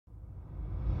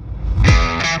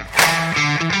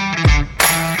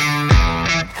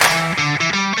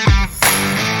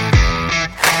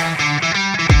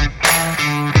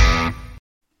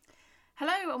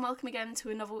welcome again to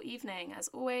A Novel Evening. As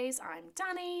always, I'm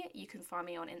Danny. You can find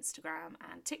me on Instagram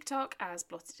and TikTok as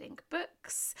Blotted Ink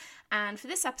Books. And for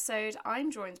this episode, I'm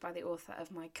joined by the author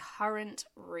of my current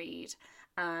read,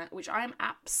 which I am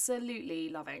absolutely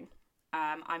loving.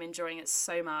 I'm enjoying it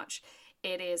so much.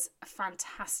 It is a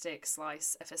fantastic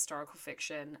slice of historical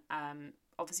fiction,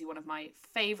 obviously one of my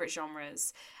favourite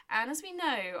genres. And as we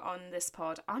know on this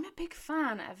pod, I'm a big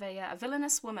fan of a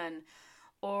villainous woman,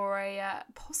 or a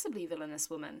possibly villainous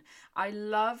woman. I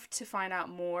love to find out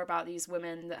more about these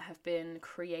women that have been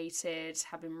created,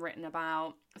 have been written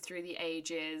about through the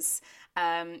ages.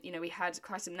 We had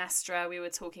Clytemnestra. We were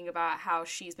talking about how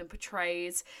she's been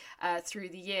portrayed through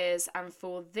the years. And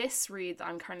for this read that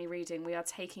I'm currently reading, we are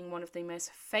taking one of the most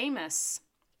famous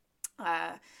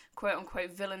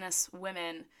quote-unquote villainous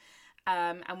women,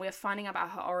 and we're finding out about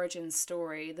her origin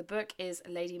story. The book is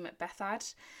Lady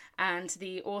Macbethad, and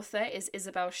the author is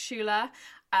Isabelle Schuler.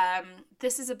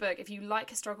 This is a book, if you like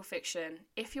historical fiction,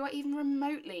 if you are even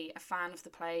remotely a fan of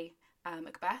the play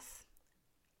Macbeth,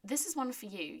 this is one for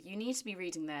you. You need to be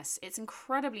reading this. It's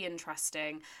incredibly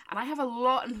interesting, and I have a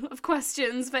lot of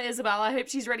questions for Isabelle. I hope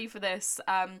she's ready for this,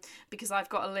 because I've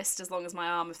got a list as long as my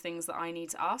arm of things that I need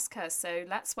to ask her. So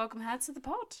let's welcome her to the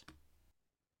pod.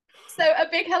 So a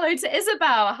big hello to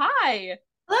Isabelle. Hi.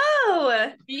 Hello. How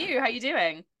are you? How are you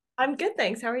doing? I'm good,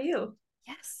 thanks. How are you?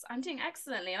 Yes, I'm doing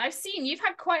excellently. And I've seen you've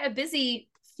had quite a busy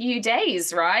few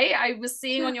days, right? I was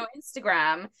seeing on your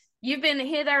Instagram, you've been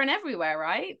here, there, and everywhere,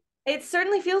 right? It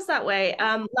certainly feels that way.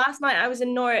 Last night I was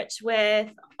in Norwich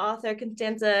with author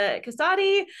Constanza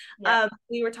Casati. Yeah.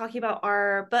 We were talking about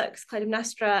our books,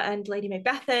 Clytemnestra and Lady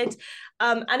Macbethad.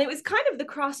 And it was kind of the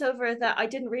crossover that I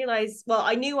didn't realize, well,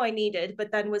 I knew I needed,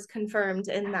 but then was confirmed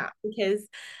in that because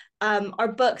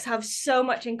our books have so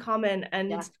much in common.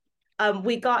 And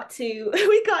we got to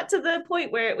the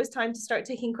point where it was time to start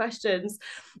taking questions,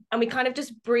 and we kind of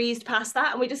just breezed past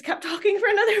that, and we just kept talking for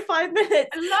another 5 minutes.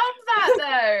 I love that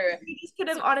though. We just could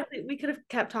have honestly, we could have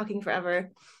kept talking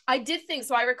forever. I did think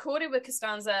so. I recorded with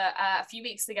Costanza a few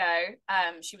weeks ago.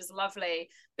 She was lovely,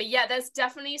 but yeah, there's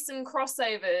definitely some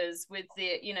crossovers with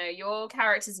the, your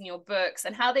characters in your books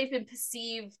and how they've been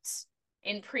perceived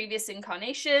in previous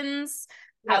incarnations,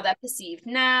 how they're perceived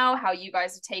now, how you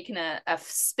guys have taken a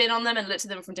spin on them and looked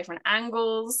at them from different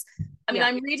angles. I mean,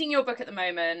 I'm reading your book at the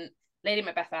moment, Lady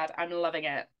Macbethad. I'm loving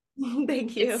it.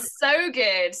 Thank you. It's so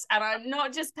good. And I'm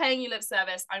not just paying you lip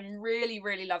service. I'm really,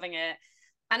 really loving it.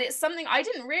 And it's something I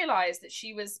didn't realize that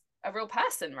she was a real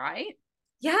person, right?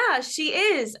 Yeah, she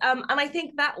is. And I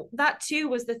think that too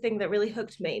was the thing that really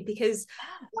hooked me, because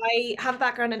I have a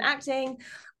background in acting.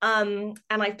 And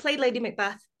I've played Lady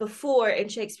Macbeth before in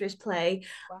Shakespeare's play.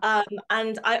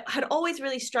 And I had always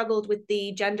really struggled with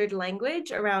the gendered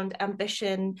language around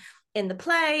ambition in the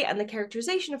play and the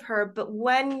characterization of her. But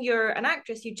when you're an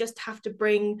actress, you just have to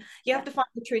have to find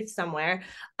the truth somewhere.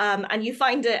 And you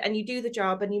find it and you do the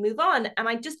job and you move on. And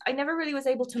I never really was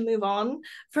able to move on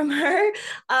from her.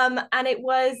 And it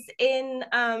was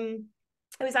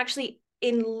actually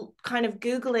in kind of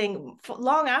Googling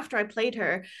long after I played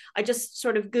her, I just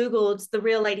sort of Googled the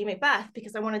real Lady Macbeth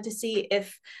because I wanted to see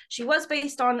if she was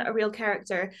based on a real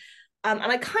character. And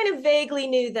I kind of vaguely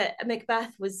knew that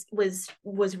Macbeth was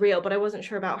real, but I wasn't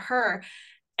sure about her.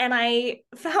 And I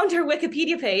found her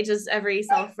Wikipedia page, as every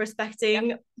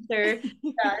self-respecting author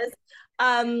does.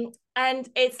 And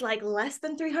it's like less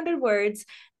than 300 words.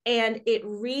 And it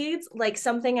reads like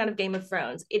something out of Game of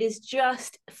Thrones. It is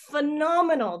just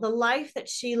phenomenal, the life that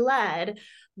she led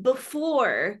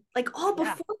before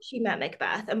she met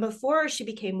Macbeth and before she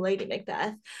became Lady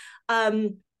Macbeth.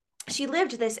 She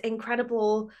lived this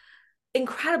incredible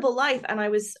life, and I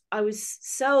was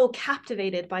so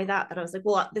captivated by that I was like,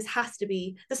 well, the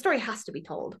story has to be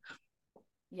told.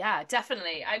 Yeah,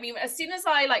 definitely. I mean, as soon as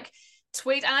I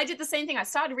tweet, and I did the same thing, I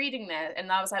started reading it and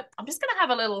I was like, I'm just gonna have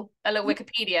a little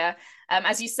Wikipedia.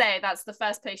 As you say, that's the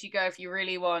first place you go if you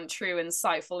really want true,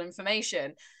 insightful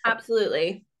information.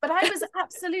 Absolutely. But I was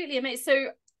absolutely amazed.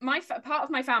 So part of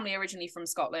my family originally from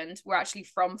Scotland. We're actually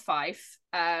from Fife.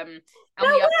 And we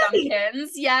are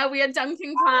Duncans. Yeah, we are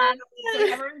Duncan clan. So we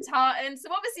have our own tartan. So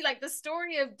obviously, the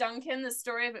story of Duncan, the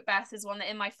story of Macbeth is one that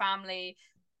in my family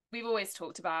we've always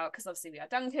talked about, because obviously we are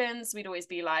Duncans. We'd always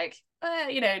be like,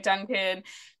 Duncan.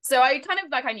 So I kind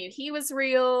of I knew he was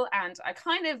real, and I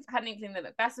kind of had an inkling that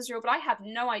Macbeth was real, but I had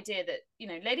no idea that,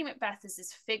 Lady Macbeth is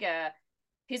this figure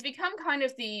who's become kind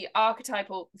of the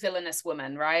archetypal villainous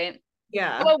woman, right?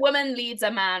 Yeah. A woman leads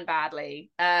a man badly.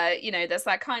 There's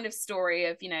that kind of story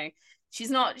of, she's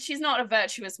not a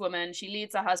virtuous woman. She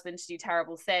leads her husband to do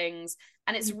terrible things.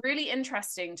 And it's Mhm. really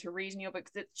interesting to read in your book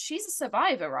that she's a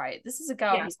survivor, right? This is a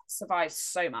girl Yeah. who's survived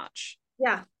so much.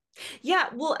 Yeah. Yeah,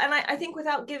 well, and I think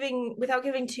without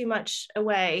giving too much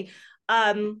away,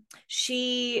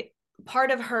 she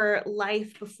part of her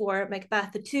life before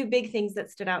Macbeth, the two big things that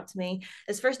stood out to me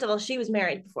is first of all, she was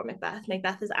married before Macbeth.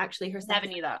 Macbeth is actually her Never second,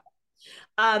 knew that.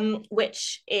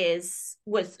 which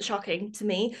was shocking to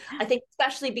me. I think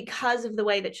especially because of the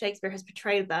way that Shakespeare has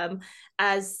portrayed them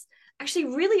as actually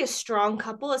really a strong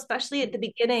couple, especially at the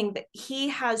beginning, that he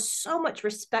has so much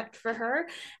respect for her.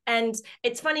 And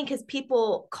it's funny because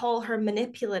people call her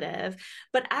manipulative,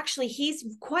 but actually he's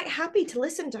quite happy to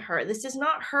listen to her. This is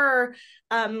not her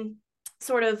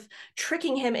sort of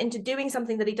tricking him into doing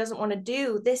something that he doesn't want to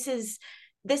do. This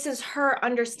is her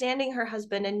understanding her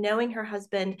husband and knowing her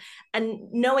husband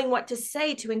and knowing what to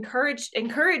say to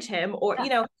encourage him, or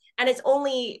Yeah. and it's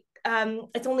only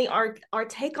our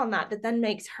take on that then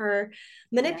makes her Yeah.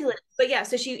 manipulative. But yeah,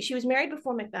 so she was married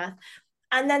before Macbeth.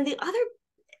 And then the other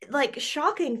like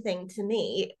shocking thing to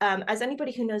me, as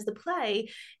anybody who knows the play,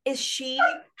 is she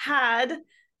had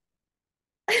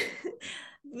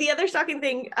the other shocking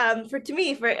thing, for to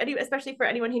me, especially for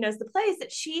anyone who knows the play, is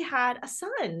that she had a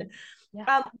son,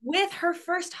 Yeah. with her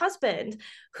first husband,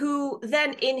 who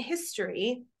then in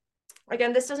history,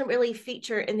 again, this doesn't really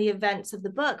feature in the events of the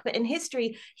book, but in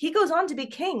history, he goes on to be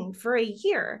king for a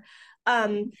year,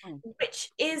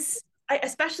 which is,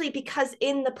 especially because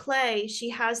in the play, she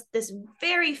has this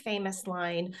very famous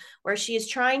line where she is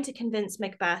trying to convince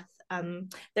Macbeth.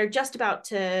 They're just about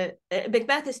to,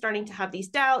 Macbeth is starting to have these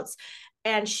doubts.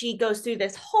 And she goes through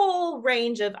this whole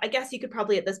range of, I guess you could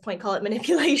probably at this point call it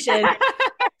manipulation.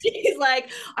 She's like,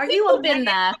 "Are We've you a all man?" been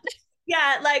there.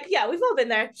 Yeah, like, yeah, we've all been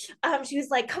there. She was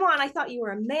like, "Come on, I thought you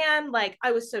were a man. Like,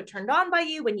 I was so turned on by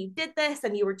you when you did this,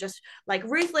 and you were just like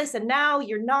ruthless, and now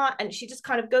you're not." And she just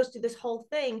kind of goes through this whole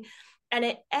thing. And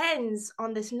it ends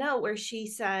on this note where she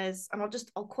says, and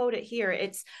I'll quote it here.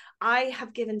 It's, "I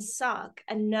have given suck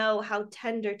and know how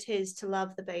tender 'tis to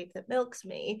love the babe that milks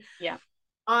me. Yeah.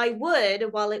 I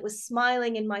would, while it was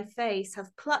smiling in my face,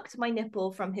 have plucked my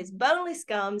nipple from his boneless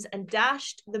gums and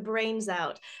dashed the brains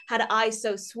out, had I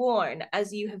so sworn,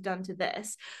 as you have done to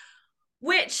this."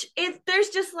 Which, if there's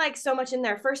just like so much in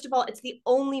there. First of all, it's the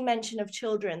only mention of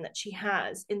children that she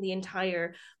has in the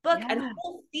entire book, and Yeah.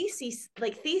 whole theses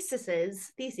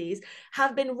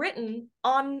have been written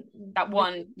on That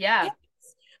one. Yeah.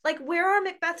 like, where are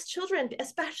Macbeth's children,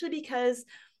 especially because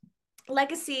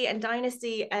legacy and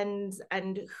dynasty and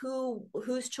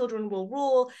whose children will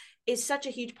rule is such a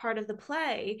huge part of the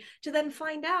play, to then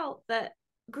find out that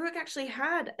Gruach actually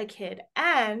had a kid.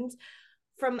 And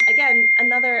from, again,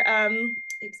 another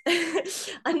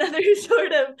another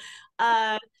sort of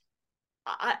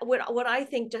what I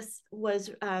think just was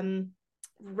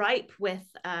ripe with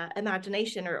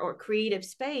imagination, or creative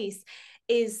space,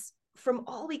 is from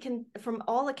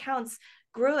all accounts,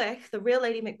 Gruach, the real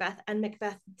Lady Macbeth, and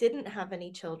Macbeth didn't have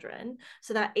any children.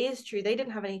 So that is true. They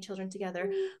didn't have any children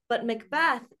together. But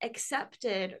Macbeth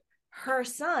accepted her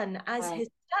son as Wow. his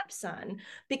stepson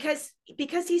because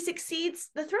he succeeds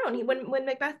the throne. When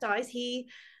Macbeth dies, he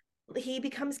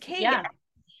becomes king. Yeah.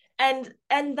 And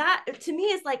that to me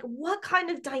is like, what kind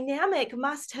of dynamic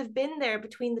must have been there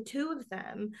between the two of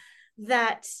them,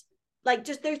 that like,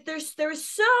 just there's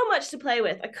so much to play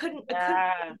with. I couldn't.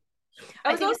 Yeah. I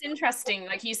I was think also, it's interesting,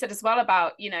 like you said as well,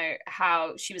 about,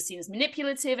 how she was seen as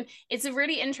manipulative. And it's a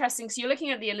really interesting, so you're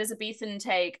looking at the Elizabethan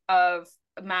take of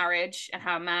marriage and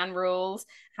how a man rules,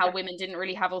 how yeah. women didn't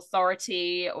really have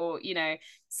authority,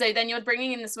 so then you're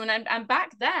bringing in this one. And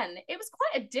back then, it was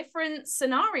quite a different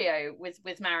scenario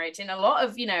with marriage. In a lot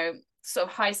of, sort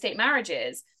of high state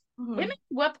marriages, women Mhm.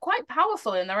 were quite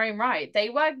powerful in their own right. They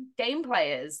were game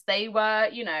players. They were,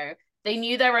 they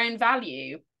knew their own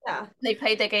value, Yeah. they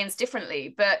played their games differently.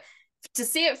 But to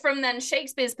see it from then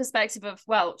Shakespeare's perspective of,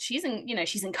 well, she's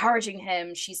encouraging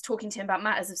him, she's talking to him about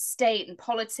matters of state and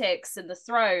politics and the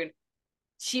throne,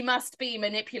 she must be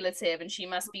manipulative and she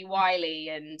must be wily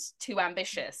and too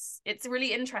ambitious. It's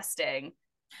really interesting.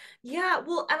 Yeah,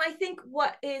 well, and I think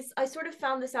I sort of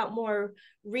found this out more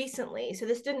recently. So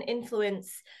this didn't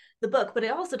influence the book, but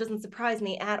it also doesn't surprise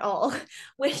me at all,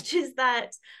 which is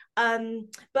that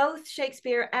both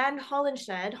Shakespeare and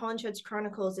Holinshed's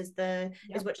Chronicles is Yep.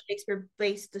 what Shakespeare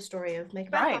based the story of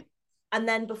Macbeth on. Right. And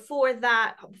then before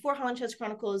that, before Holinshed's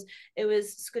Chronicles, it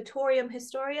was Scotorium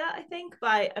Historia, I think,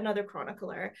 by another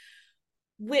chronicler,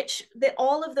 which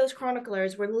all of those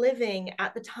chroniclers were living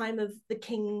at the time of the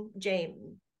King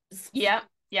James Yeah.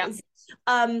 Yeah.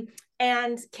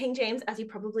 And King James, as you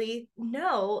probably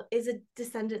know, is a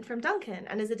descendant from Duncan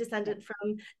and is a descendant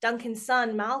from Duncan's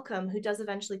son, Malcolm, who does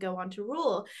eventually go on to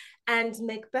rule. And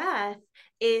Macbeth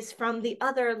is from the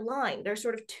other line. There's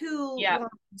sort of two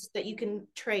lines that you can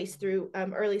trace through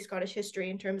early Scottish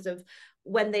history in terms of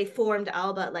when they formed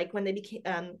Alba, like when they became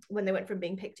when they went from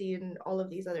being Pictian and all of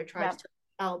these other tribes to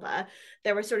Alba.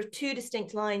 There were sort of two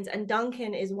distinct lines, and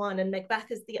Duncan is one and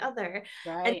Macbeth is the other.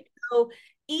 And so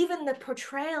even the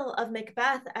portrayal of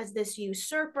Macbeth as this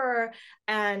usurper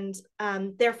and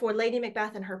therefore Lady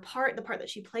Macbeth and her part, the part that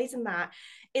she plays in that,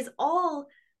 is all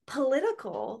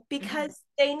political because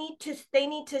they need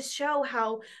to show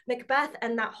how Macbeth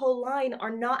and that whole line are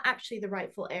not actually the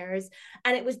rightful heirs,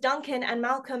 and it was Duncan and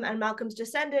Malcolm's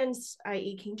descendants,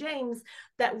 i.e. King James,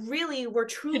 that really were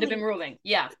truly should have been ruling.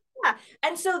 Yeah.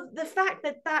 And so the fact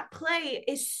that that play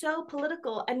is so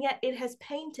political and yet it has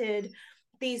painted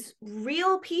these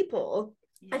real people.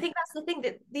 I think that's the thing,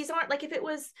 that these aren't like, if it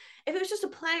was just a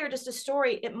play or just a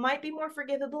story, it might be more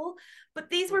forgivable,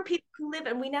 but these were people who live,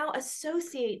 and we now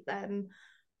associate them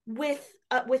with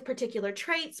particular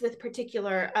traits, with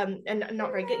particular and not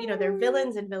very good, they're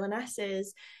villains and villainesses.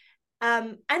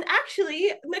 And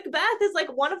actually Macbeth is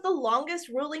like one of the longest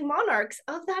ruling monarchs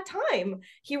of that time.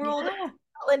 He ruled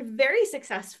Scotland very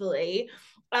successfully,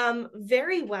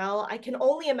 very well. I can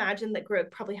only imagine that Greg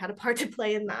probably had a part to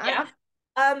play in that.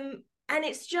 And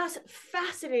it's just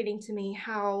fascinating to me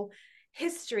how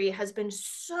history has been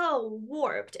so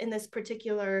warped in this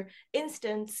particular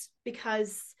instance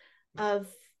because of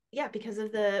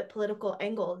the political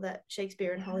angle that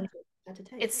Shakespeare and Holland had to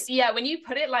take. It's when you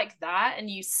put it like that and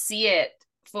you see it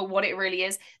for what it really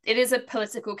is, it is a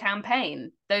political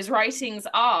campaign. Those writings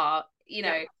are,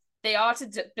 they are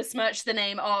to besmirch the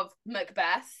name of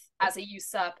Macbeth as a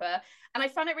usurper. And I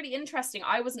found it really interesting.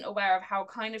 I wasn't aware of how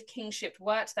kind of kingship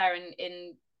worked there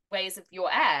in ways of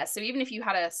your heir. So even if you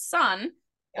had a son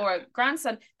or a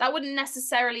grandson, that wouldn't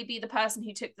necessarily be the person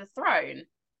who took the throne.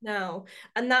 No.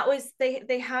 And that was,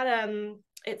 they had,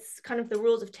 it's kind of the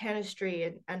rules of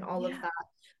tanistry and all of that.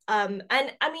 And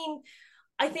I mean,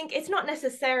 I think it's not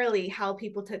necessarily how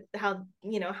people took, how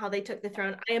they took the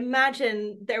throne. I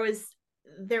imagine there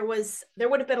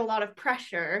would have been a lot of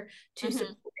pressure to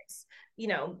support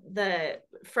the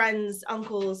friends,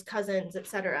 uncles, cousins,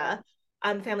 etc.,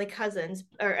 family cousins,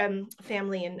 or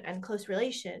family and close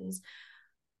relations.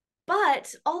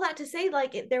 But all that to say,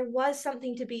 like, there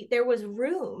was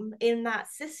room in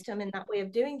that system, in that way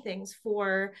of doing things,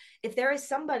 for if there is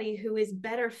somebody who is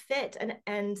better fit,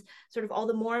 and sort of all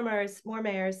the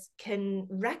Mormaers can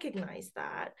recognize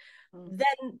that,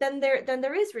 then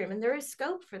there is room and there is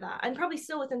scope for that, and probably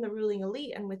still within the ruling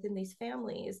elite and within these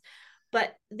families.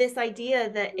 But this idea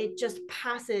that it just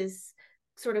passes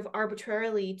sort of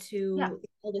arbitrarily to the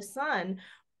eldest son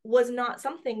was not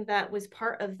something that was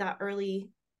part of that early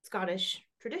Scottish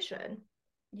tradition.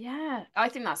 Yeah, I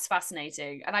think that's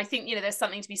fascinating. And I think, there's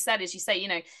something to be said, as you say,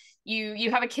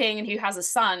 you have a king and who has a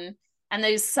son, and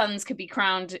those sons could be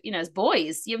crowned, as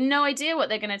boys. You have no idea what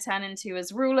they're going to turn into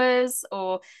as rulers,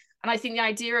 and I think the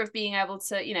idea of being able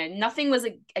to, nothing was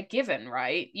a given,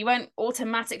 right? You weren't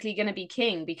automatically going to be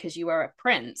king because you were a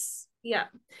prince. Yeah.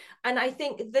 And I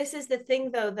think this is the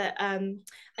thing, though, that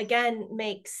again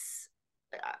makes,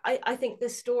 I think the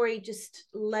story just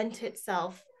lent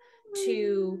itself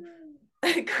to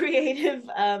creative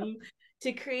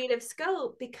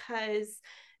scope, because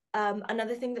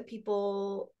another thing that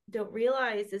people don't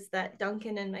realize is that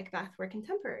Duncan and Macbeth were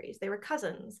contemporaries. They were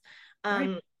cousins.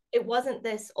 Right. It wasn't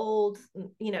this old,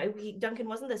 Duncan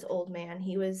wasn't this old man.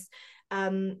 He was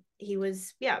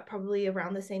probably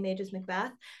around the same age as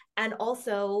Macbeth, and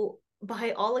also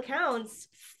by all accounts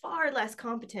far less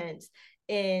competent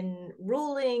in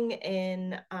ruling,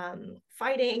 in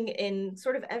fighting, in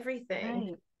sort of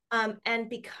everything. Right. And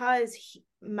because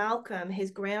Malcolm,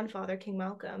 his grandfather, King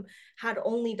Malcolm, had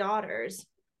only daughters,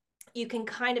 you can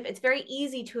it's very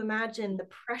easy to imagine the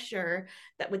pressure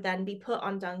that would then be put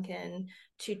on Duncan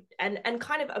to, and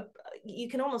kind of you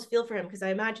can almost feel for him, because I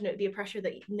imagine it would be a pressure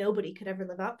that nobody could ever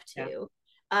live up to.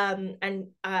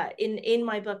 In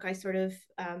my book, I sort of,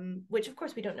 which of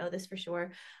course we don't know this for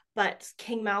sure, but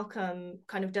King Malcolm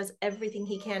kind of does everything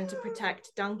he can to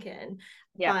protect Duncan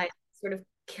by sort of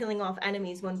killing off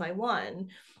enemies one by one.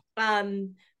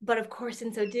 But of course,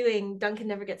 in so doing, Duncan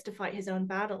never gets to fight his own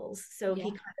battles. So he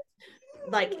kind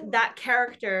of, like, that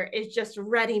character is just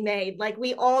ready-made. Like,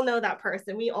 we all know that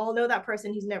person. We all know that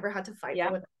person who's never had to fight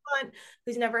for what they want,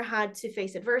 who's never had to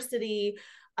face adversity,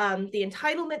 the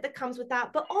entitlement that comes with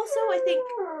that. But also, I think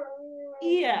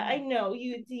Yeah, I know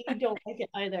you don't like it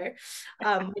either.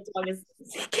 My dog is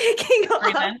kicking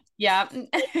off. Yeah.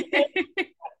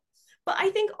 But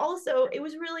I think also it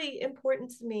was really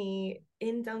important to me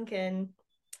in Duncan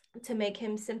to make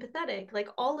him sympathetic. Like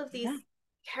all of these Yeah.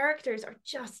 characters are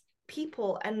just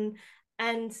people and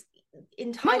When we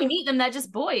entitled meet them, they're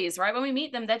just boys, right? When we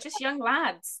meet them, they're just young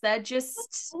lads. They're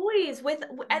just boys with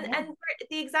yeah. and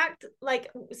the exact like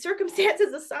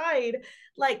circumstances aside,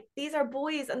 like these are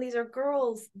boys and these are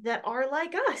girls that are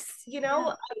like us, you Yeah.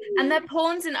 know. And they're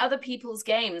pawns in other people's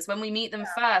games. When we meet them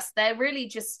first, they're really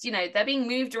just, they're being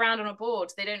moved around on a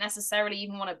board they don't necessarily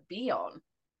even want to be on.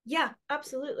 Yeah,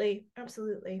 absolutely,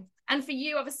 absolutely. And for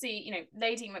you, obviously,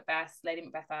 Lady Macbeth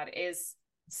is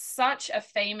such a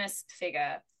famous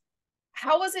figure.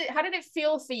 How was it? How did it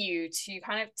feel for you to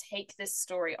kind of take this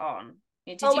story on?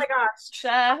 Did Oh you my gosh.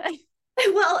 share?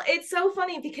 Well, it's so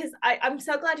funny because I'm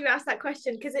so glad you asked that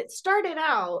question because it started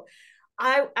out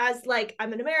as like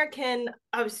I'm an American.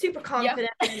 I was super Yeah. confident.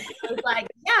 I was like,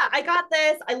 yeah, I got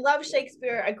this. I love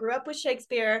Shakespeare. I grew up with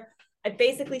Shakespeare. I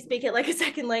basically speak it like a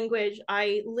second language.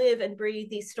 I live and breathe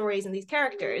these stories and these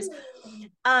characters.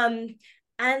 Um,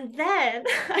 and then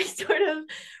I sort of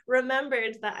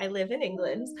remembered that I live in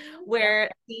England, Yeah. where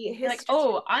the You're like, history.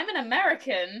 oh, I'm an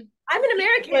American. I'm an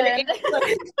American in England.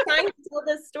 England trying to tell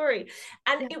this story.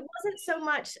 And Yeah. it wasn't so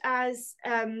much as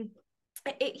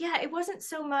it wasn't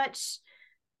so much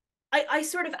I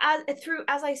sort of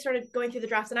as I started going through the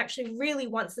drafts and actually really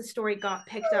once the story got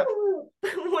picked up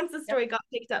once the story got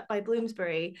picked up by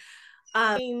Bloomsbury,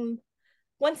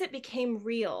 once it became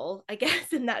real, I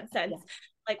guess in that sense, Yeah.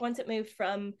 like once it moved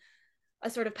from a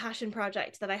sort of passion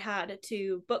project that I had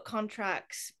to book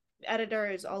contracts,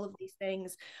 editors, all of these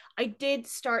things, I did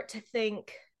start to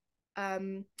think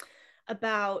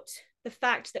about the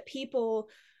fact that people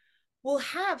will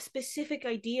have specific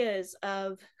ideas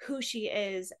of who she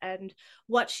is and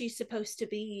what she's supposed to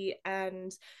be.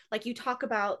 And like you talk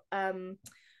about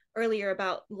earlier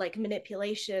about like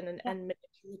manipulation and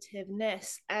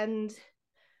manipulativeness. And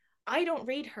I don't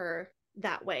read her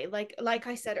that way. Like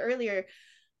I said earlier,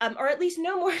 or at least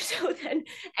no more so than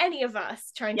any of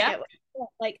us trying to Yeah. get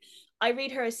like I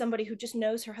read her as somebody who just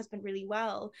knows her husband really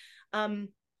well. And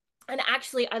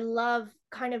actually I love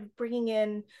kind of bringing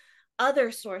in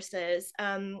other sources.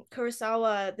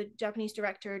 Kurosawa, the Japanese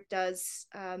director, does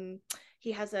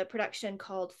he has a production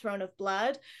called Throne of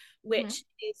Blood, Mm-hmm. which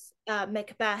is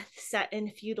Macbeth set in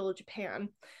feudal Japan.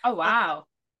 Oh, uh, wow.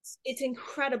 it's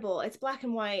incredible. It's black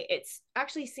and white. It's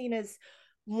actually seen as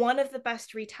one of the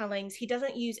best retellings. He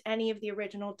doesn't use any of the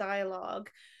original dialogue,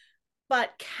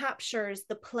 but captures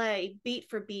the play beat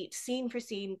for beat, scene for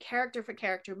scene, character for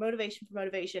character, motivation for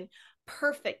motivation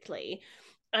perfectly.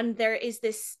 And there is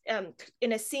this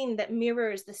in a scene that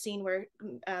mirrors the scene where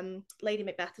Lady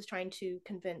Macbeth is trying to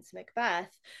convince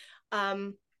Macbeth.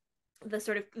 The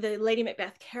sort of the Lady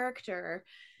Macbeth character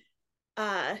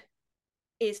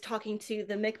is talking to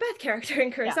the Macbeth character in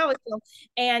Yeah. Kurosawa's film,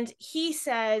 and he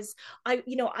says, I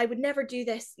would never do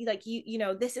this. Like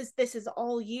this is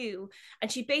all you."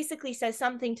 And she basically says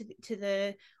something to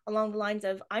the along the lines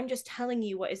of, "I'm just telling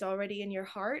you what is already in your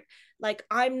heart. Like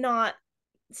I'm not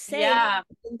saying Yeah.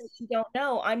 something that you don't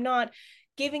know. I'm not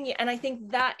giving you." And I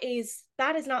think that is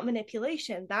not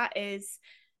manipulation. That is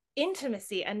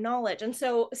intimacy and knowledge. And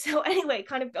so anyway,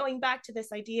 kind of going back to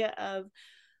this idea of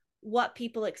what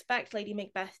people expect Lady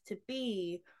Macbeth to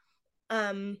be,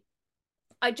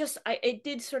 it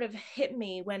did sort of hit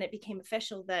me when it became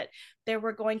official that there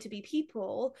were going to be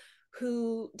people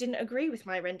who didn't agree with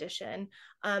my rendition,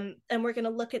 and we're going to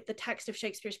look at the text of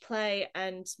Shakespeare's play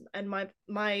and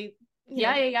my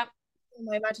Yeah.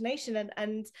 my imagination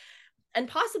and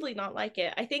possibly not like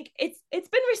it. I think it's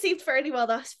been received fairly well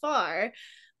thus far,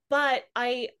 but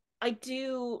I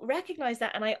do recognize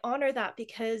that and I honor that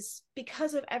because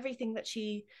of everything that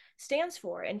she stands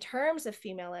for in terms of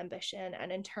female ambition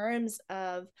and in terms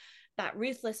of that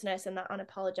ruthlessness and that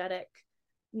unapologetic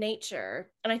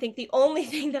nature. And I think the only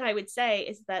thing that I would say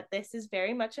is that this is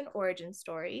very much an origin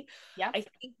story. Yeah. I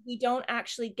think we don't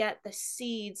actually get the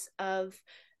seeds of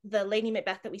the Lady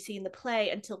Macbeth that we see in the play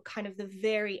until kind of the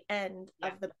very end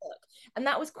of the book. And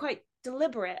that was quite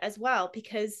deliberate as well,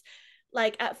 because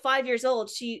like at 5 years old,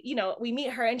 she, we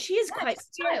meet her and she is quite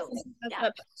child.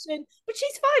 but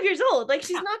she's 5 years old. Like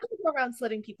she's not going to go around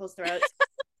slitting people's throats.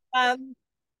 But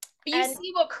you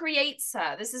see what creates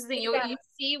her. This is the thing. Yeah. You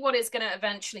see what is going to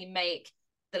eventually make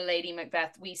the Lady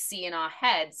Macbeth we see in our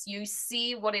heads. You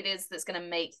see what it is that's going to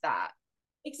make that.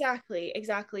 Exactly.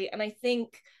 And I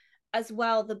think as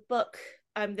well, the book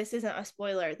this isn't a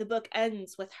spoiler, the book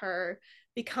ends with her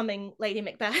becoming Lady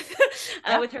Macbeth.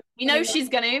 Yeah. With her We know becoming she's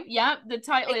gonna. Yeah, the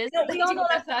title is we all Lady know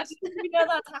Macbeth. we know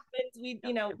that's happened.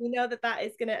 Yep. We know that that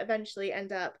is going to eventually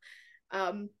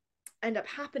um end up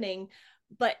happening.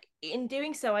 But in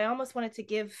doing so, I almost wanted to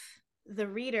give the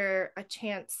reader a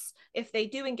chance if they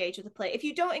do engage with the play. If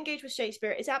you don't engage with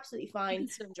Shakespeare, it's absolutely You fine. can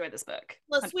still enjoy this book.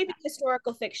 Well, 100%. sweeping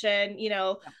historical fiction,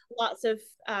 Yeah. lots of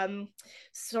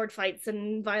sword fights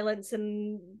and violence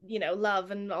and love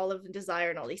and all of the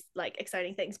desire and all these like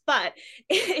exciting things. But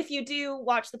if you do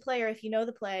watch the play, or if you know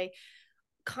the play,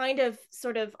 kind of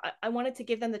sort of I wanted to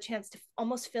give them the chance to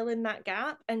almost fill in that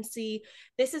gap and see,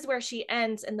 this is where she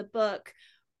ends in the book.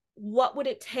 What would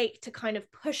it take to kind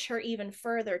of push her even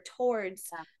further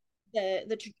towards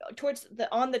towards the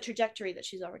on the trajectory that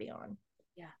she's already on?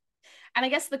 Yeah. And I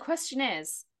guess the question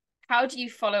is, how do you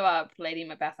follow up Lady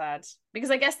Macbeth? Because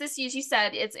I guess this, as you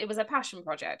said, it was a passion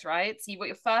project, right? So you've got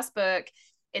your first book,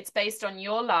 it's based on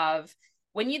your love.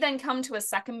 When you then come to a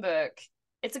second book,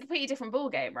 it's a completely different ball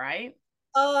game, right?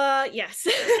 Yes.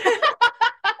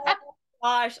 Oh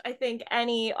gosh, I think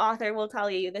any author will tell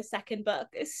you the second book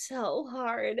is so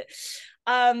hard.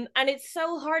 And it's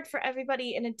so hard for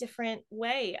everybody in a different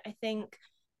way. I think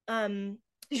Do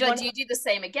you do the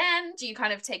same again? Do you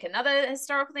kind of take another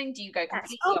historical thing? Do you go yes.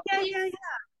 completely Oh off yeah, piece? yeah,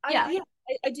 yeah. Yeah.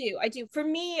 I do. For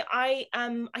me, I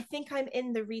think I'm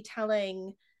in the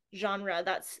retelling genre.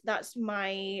 That's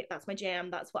my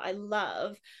jam. That's what I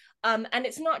love. And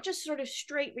it's not just sort of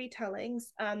straight retellings.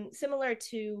 Similar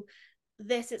to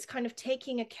this, it's kind of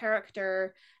taking a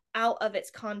character out of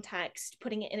its context,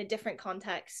 putting it in a different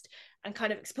context, and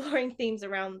kind of exploring themes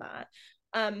around that.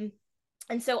 Um,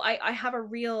 and so I have a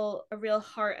real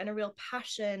heart and a real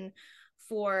passion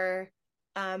for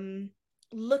um,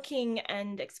 looking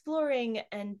and exploring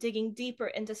and digging deeper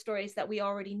into stories that we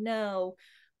already know,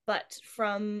 but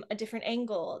from a different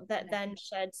angle that then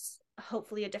sheds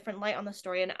hopefully a different light on the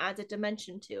story and adds a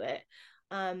dimension to it.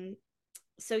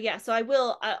 So yeah, so I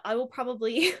will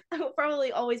probably I will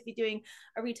probably always be doing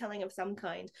a retelling of some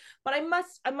kind. But I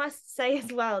must say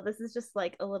as well, this is just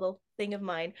like a little thing of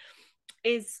mine,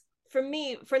 is for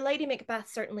me, for Lady Macbeth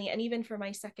certainly, and even for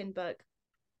my second book,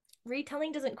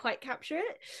 retelling doesn't quite capture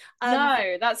it.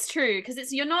 No, that's true. Because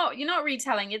it's you're not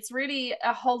retelling, it's really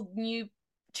a whole new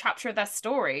chapter of their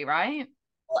story, right?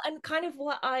 Well, and kind of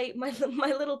what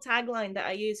my little tagline that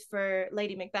I use for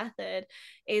Lady Macbeth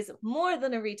is more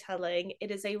than a retelling.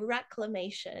 It is a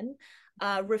reclamation,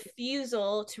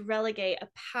 refusal to relegate a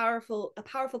powerful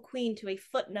queen to a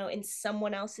footnote in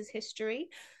someone else's history,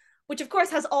 which of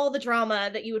course has all the drama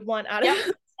that you would want out Yep.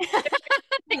 of.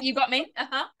 You got me.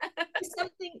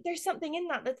 There's something in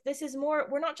that this is more,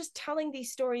 we're not just telling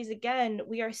these stories again,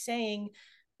 we are saying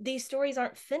these stories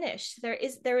aren't finished.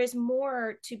 There is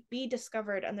more to be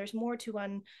discovered, and there's more to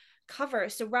uncover.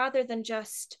 So rather than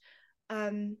just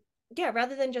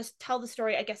rather than just tell the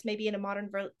story, I guess maybe in a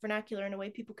modern vernacular, in a way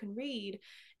people can read,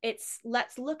 it's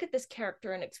let's look at this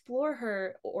character and explore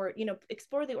her, or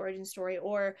explore the origin story.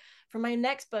 Or for my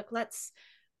next book, let's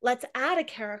add a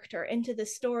character into the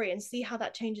story and see how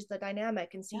that changes the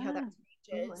dynamic, and see how that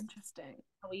Oh, changes interesting.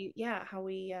 how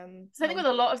we So I think with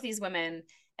a lot of these women,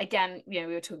 again, we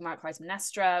were talking about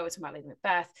Clytemnestra, we were talking about Lady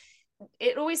Macbeth.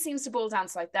 It always seems to boil down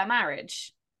to like their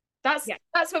marriage. That's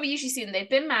what we usually see them. They've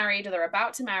been married or they're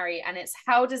about to marry, and it's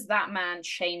how does that man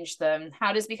change them?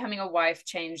 How does becoming a wife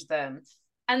change them?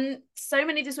 And so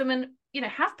many of these women,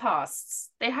 have pasts.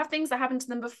 They have things that happened to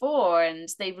them before, and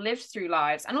they've lived through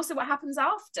lives, and also what happens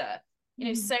after.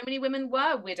 So many women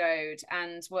were widowed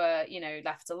and were,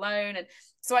 left alone. And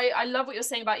so I love what you're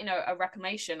saying about, a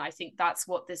reclamation. I think that's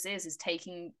what this is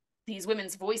taking these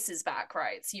women's voices back,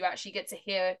 right? So you actually get to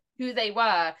hear who they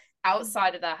were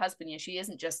outside of their husband. She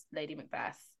isn't just Lady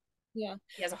Macbeth. Yeah.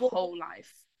 She has a whole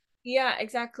life. Yeah,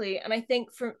 exactly. And I think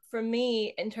for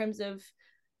me, in terms of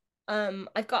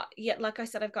I've got, like I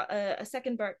said, I've got a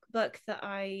second book that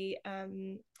I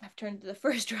have turned the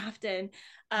first draft in,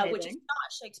 which is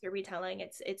not Shakespeare retelling.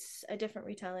 It's a different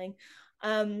retelling.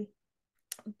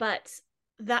 But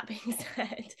that being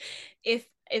said, if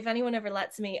anyone ever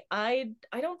lets me, I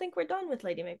don't think we're done with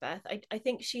Lady Macbeth. I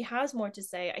think she has more to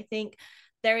say. I think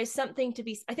there is something to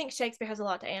be, I think Shakespeare has a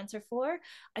lot to answer for.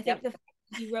 I think the fact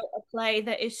that he wrote a play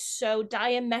that is so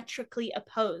diametrically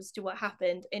opposed to what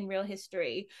happened in real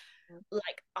history,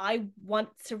 like I want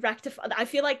to rectify, I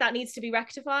feel like that needs to be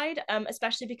rectified,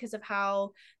 especially because of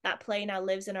how that play now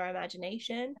lives in our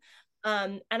imagination.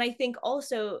 And I think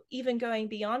also, even going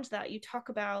beyond that, you talk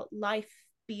about life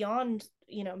beyond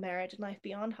marriage and life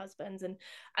beyond husbands, and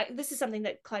this is something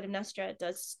that Clytemnestra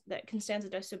does, that Constanza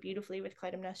does so beautifully with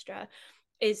Clytemnestra,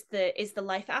 is the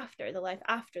life after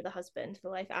the husband, the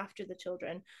life after the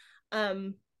children.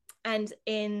 And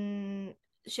in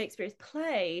Shakespeare's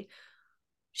play,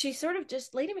 she sort of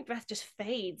just Lady Macbeth just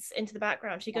fades into the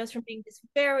background. She goes from being this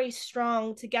very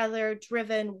strong, together,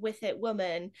 driven, with it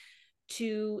woman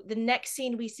to the next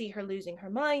scene we see her losing her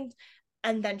mind,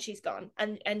 and then she's gone,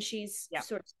 and she's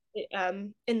sort of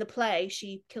in the play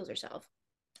she kills herself.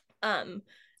 And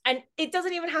it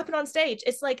doesn't even happen on stage.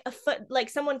 It's like a foot, like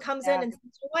someone comes in and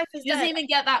says, your wife is She dead. doesn't even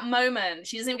get that moment.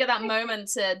 She doesn't even get that moment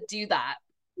to do that.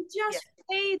 It just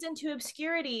fades into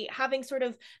obscurity, having sort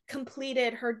of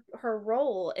completed her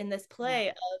role in this play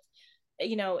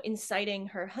of, inciting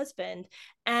her husband.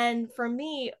 And for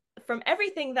me, from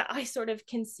everything that I sort of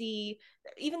can see,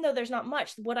 even though there's not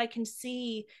much, what I can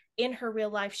see in her real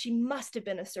life, she must have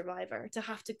been a survivor to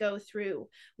have to go through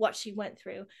what she went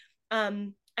through.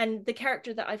 And the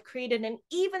character that I've created, and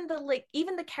even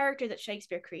the character that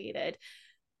Shakespeare created,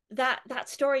 that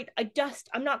story,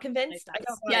 I'm not convinced. I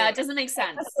don't Yeah, it doesn't make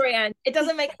sense. Story end. It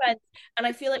doesn't make sense, and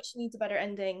I feel like she needs a better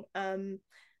ending.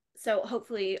 So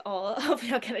hopefully I'll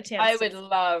get a chance. I would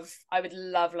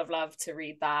love to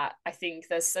read that. I think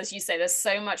there's, as you say, there's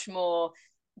so much more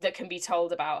that can be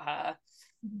told about her.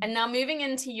 Mm-hmm. And now moving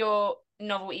into your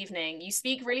novel Evening, you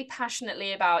speak really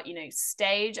passionately about,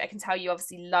 stage. I can tell you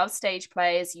obviously love stage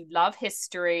plays, you love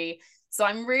history. So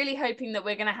I'm really hoping that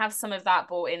we're going to have some of that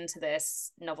brought into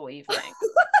this novel Evening.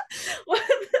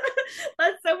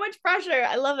 That's so much pressure.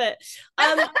 I love it.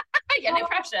 Yeah, no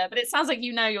pressure, but it sounds like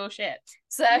you know your shit.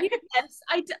 So yes,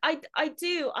 I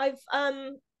do.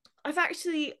 I've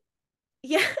actually,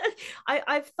 yeah,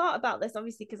 I've thought about this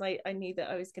obviously because I knew that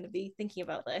I was going to be thinking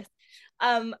about this.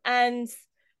 And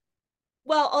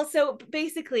well, also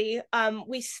basically,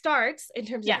 we start in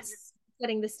terms of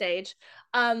setting the stage.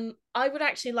 I would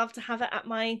actually love to have it at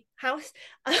my house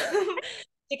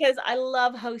because I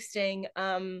love hosting.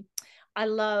 I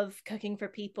love cooking for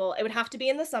people. It would have to be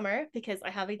in the summer because I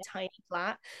have a tiny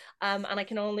flat, and I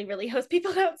can only really host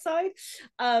people outside.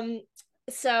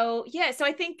 So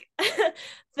I think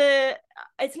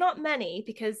it's not many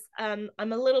because I'm a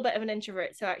little bit of an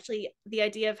introvert. So actually, the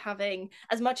idea of having,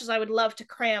 as much as I would love to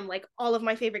cram like all of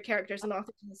my favorite characters and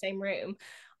authors in the same room,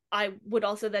 I would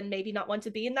also then maybe not want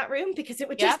to be in that room because it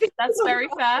would just be. That's very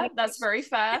fair. That's very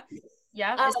fair.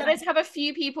 Yeah, it's better to have a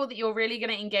few people that you're really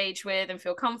going to engage with and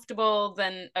feel comfortable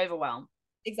than overwhelm.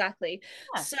 Exactly.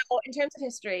 Yeah. So in terms of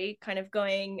history, kind of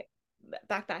going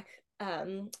back,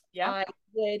 I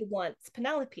would want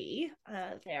Penelope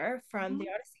there from the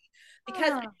Odyssey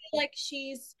because I feel like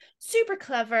she's super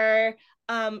clever.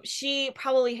 She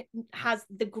probably has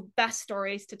the best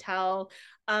stories to tell.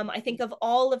 I think of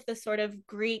all of the sort of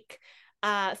Greek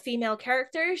female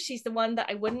characters, she's the one that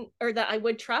I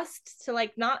would trust to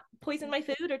like not poison my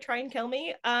food or try and kill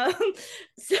me.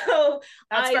 So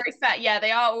that's very fair. Yeah,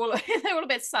 they're all a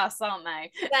bit sus, aren't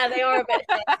they? Yeah, they are a bit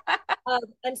sus.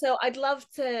 And so I'd love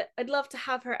to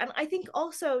have her. And I think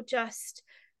also just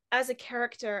as a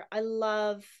character, I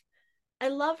love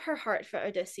her heart for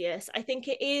Odysseus. I think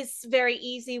it is very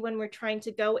easy when we're trying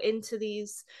to go into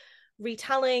these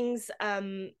retellings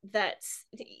that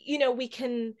we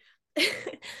can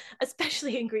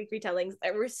especially in Greek retellings,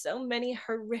 there were so many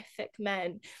horrific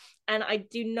men, and I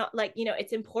do not like,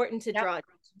 it's important to draw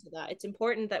attention to that. It's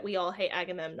important that we all hate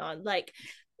Agamemnon. Like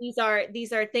these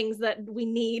are things that we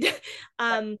need.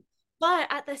 But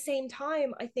at the same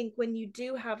time, I think when you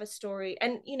do have a story,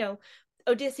 and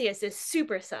Odysseus is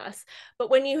super sus, but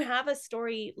when you have a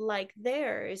story like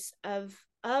theirs of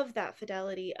that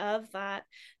fidelity, of that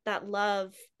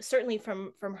love, certainly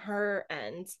from her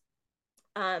end,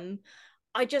 I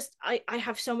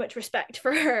have so much respect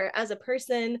for her as a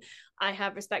person. I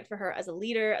have respect for her as a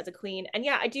leader, as a queen. And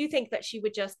yeah, I do think that she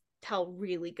would just tell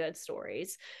really good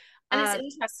stories. And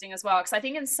it's interesting as well, because I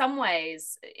think in some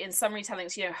ways, in some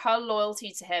retellings, her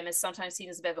loyalty to him is sometimes seen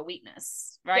as a bit of a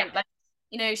weakness, right? Yeah.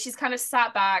 Like, she's kind of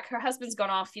sat back, her husband's gone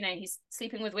off, he's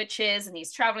sleeping with witches and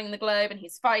he's traveling the globe and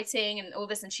he's fighting and all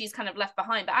this, and she's kind of left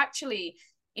behind. But actually,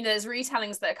 there's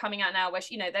retellings that are coming out now where,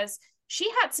 she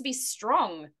had to be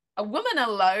strong. A woman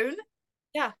alone,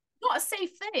 not a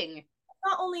safe thing.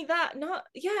 Not only that,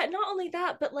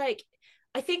 but like,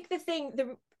 I think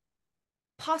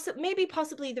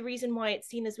possibly the reason why it's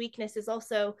seen as weakness is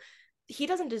also he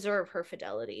doesn't deserve her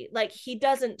fidelity. Like, he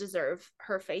doesn't deserve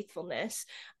her faithfulness,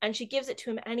 and she gives it to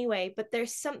him anyway. But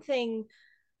there's something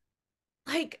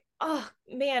like, oh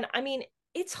man, I mean,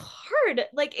 it's hard.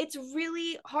 Like, it's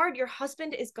really hard. Your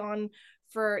husband is gone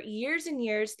for years and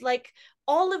years. Like,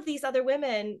 all of these other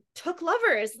women took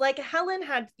lovers. Like, Helen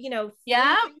had, three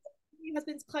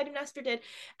husbands, Clytemnestra did.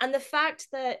 And the fact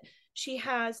that she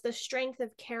has the strength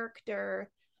of character.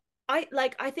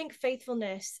 I think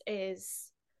faithfulness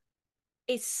is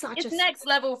such a It's next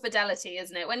level fidelity,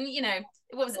 isn't it? When,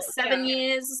 what was it, yeah. 7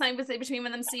 years or something between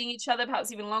them seeing each other,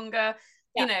 perhaps even longer,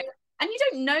 Yeah. and you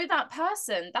don't know that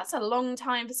person. That's a long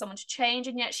time for someone to change.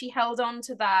 And yet she held on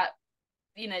to that,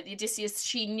 the Odysseus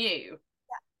she knew.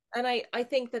 And I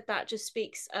think that just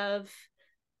speaks of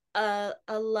a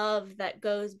love that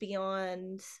goes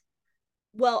beyond,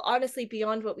 well, honestly,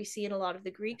 beyond what we see in a lot of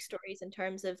the Greek stories in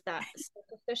terms of that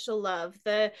sacrificial love.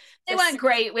 They weren't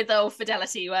great with old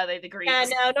fidelity, were they, the Yeah,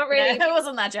 Greeks? no, not really. It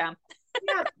wasn't that jam.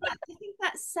 Yeah, but I think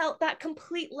that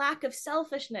complete lack of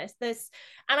selfishness, and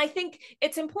I think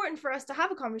it's important for us to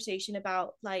have a conversation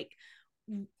about, like,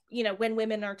 when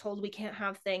women are told we can't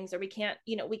have things, or we can't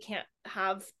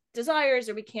have desires,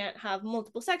 or we can't have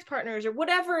multiple sex partners, or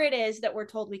whatever it is that we're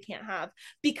told we can't have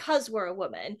because we're a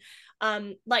woman.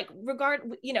 Like,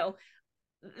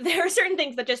 there are certain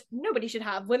things that just nobody should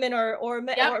have, women or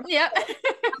men, Yep, or yep.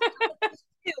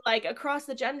 like across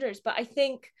the genders. But I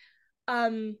think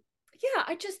yeah,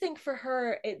 I just think for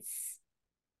her it's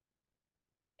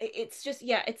just,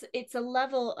 yeah, it's a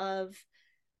level of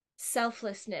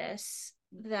selflessness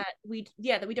that we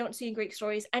don't see in Greek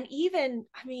stories. And even,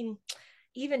 I mean,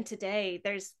 even today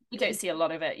there's You don't see a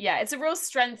lot of it. Yeah, it's a real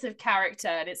strength of character,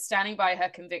 and it's standing by her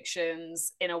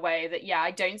convictions in a way that, yeah,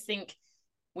 I don't think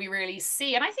we really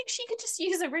see. And I think she could just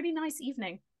use a really nice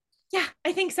evening. Yeah,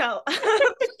 I think so. She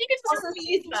could just Also,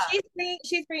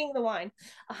 she's bringing the wine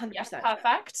 100%. Yeah,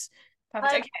 perfect.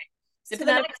 Perfect. Okay. So So the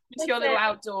Penelope, next to your little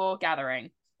outdoor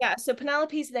gathering. Yeah, so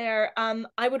Penelope's there.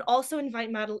 I would also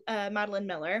invite Madeline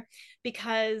Miller,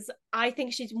 because I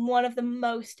think she's one of the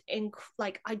most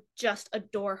I just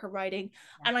adore her writing,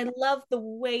 and I love the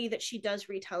way that she does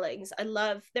retellings.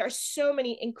 There are so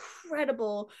many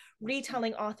incredible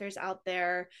retelling authors out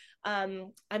there. I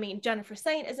mean, Jennifer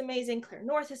Saint is amazing, Claire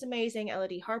North is amazing,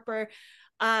 Elodie Harper,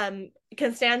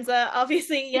 Constanza,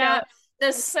 obviously, Yeah,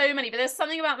 there's so many, but there's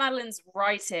something about Madeline's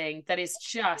writing that is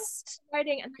just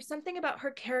writing, and there's something about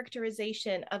her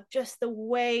characterization of just the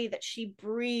way that she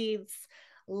breathes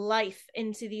life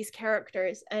into these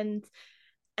characters, and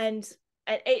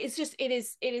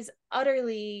it is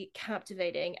utterly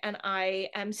captivating, and I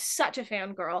am such a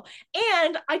fangirl.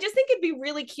 And I just think it'd be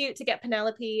really cute to get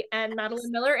Penelope and Madeline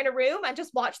Miller in a room and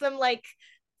just watch them, like,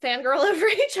 fangirl over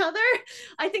each other.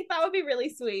 I think that would be really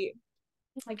sweet.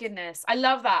 my goodness. I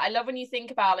love that. I love when you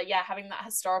think about it, yeah, having that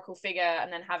historical figure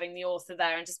and then having the author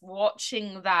there and just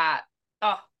watching that.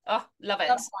 Oh, love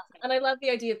it. And I love the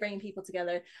idea of bringing people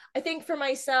together. I think for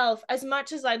myself, as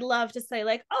much as I'd love to say,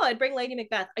 like, oh, I'd bring Lady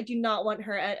Macbeth, I do not want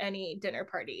her at any dinner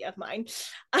party of mine.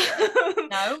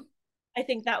 No. I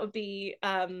think that would be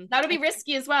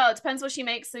risky as well. It depends what she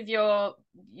makes of your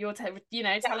telling her.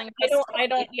 I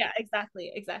don't yeah,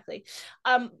 exactly.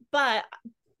 But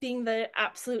being the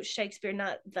absolute Shakespeare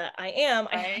nut that I am,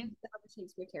 I have to have a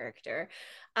Shakespeare character.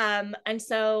 And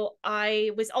so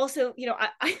I was also,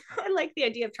 I like the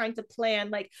idea of trying to plan,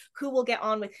 like, who will get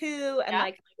on with who, and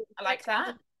I like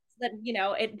that. That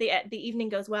the evening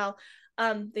goes well.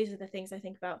 These are the things I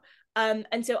think about.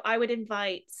 And so I would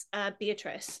invite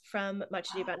Beatrice from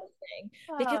Much Ado About Nothing,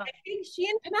 because I think she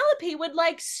and Penelope would,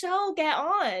 like, so get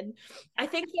on. I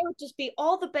think there would just be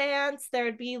all the bands, there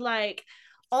would be, like,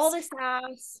 all this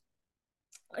ass.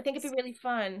 I think it'd be really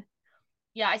fun.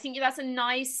 Yeah, I think that's a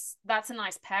nice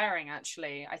pairing,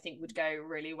 actually. I think would go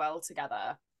really well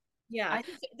together. Yeah. I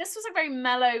think this was a very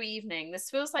mellow evening. This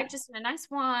feels like just nice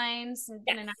wines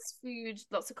and nice food,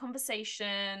 lots of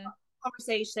conversation,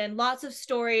 lots of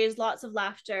stories, lots of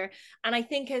laughter. And I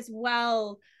think as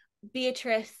well,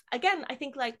 Beatrice, again, I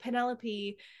think, like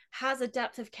Penelope, has a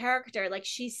depth of character. Like,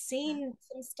 she's seen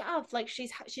some stuff, like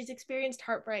she's experienced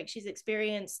heartbreak, she's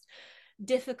experienced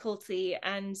difficulty,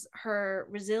 and her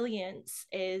resilience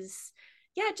is,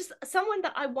 yeah, just someone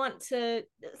that I want to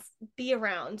be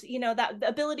around. That the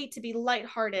ability to be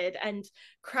lighthearted and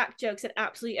crack jokes at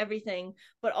absolutely everything,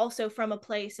 but also from a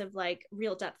place of, like,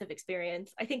 real depth of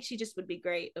experience. I think she just would be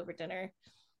great over dinner.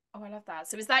 Oh, I love that.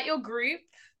 So is that your group?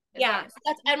 That's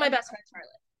and my best friend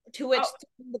Charlotte, to which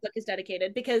the book is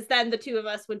dedicated, because then the two of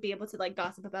us would be able to, like,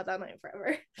 gossip about that night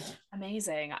forever.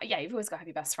 Amazing. Yeah, you've always got to have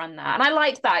your best friend there. And I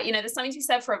like that. There's something to be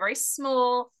said for a very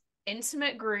small,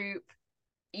 intimate group.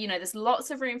 There's lots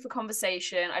of room for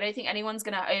conversation. I don't think anyone's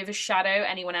going to overshadow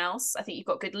anyone else. I think you've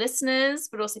got good listeners,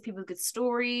 but also people with good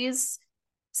stories.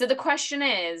 So the question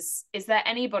is there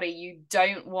anybody you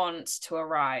don't want to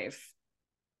arrive?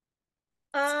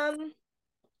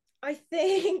 I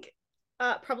think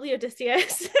Probably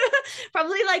Odysseus.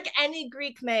 Probably like any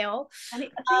Greek male. And the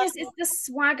thing is, it's the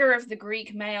swagger of the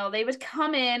Greek male. They would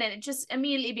come in and it just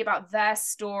immediately be about their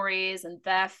stories and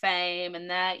their fame and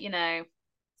their, you know.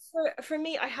 For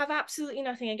me, I have absolutely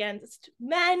nothing against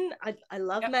men. I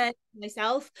love Yep. men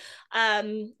myself.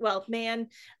 Well, man.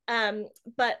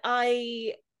 But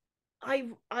I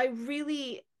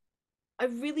really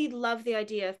love the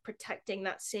idea of protecting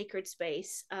that sacred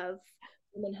space of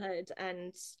womanhood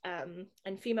and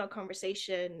female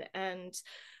conversation. And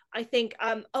I think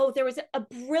there was a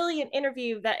brilliant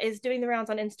interview that is doing the rounds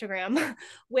on Instagram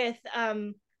with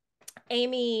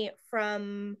Amy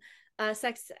from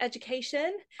Sex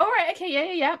Education. All right. Okay. Yeah.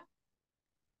 Yeah. Yeah.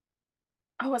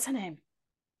 Oh, what's her name?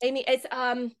 Amy, it's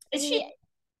Is she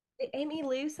Amy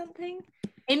Lou something.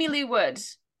 Amy Lou Wood?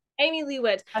 Amy Lee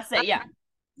Wood. That's it. Yeah.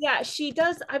 Yeah, she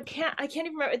does. I can't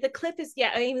even remember. The clip is,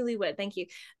 yeah, Amy Lee Wood. Thank you.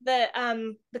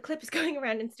 The clip is going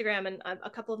around Instagram, and a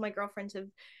couple of my girlfriends have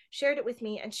shared it with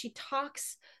me. And she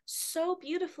talks so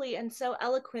beautifully and so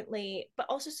eloquently, but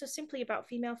also so simply about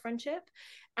female friendship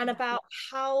and Yeah. about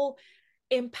how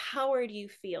empowered you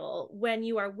feel when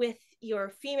you are with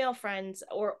your female friends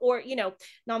or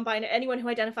non-binary, anyone who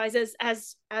identifies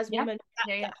as Yeah. woman,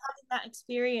 Yeah. Yeah. having that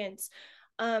experience.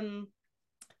 um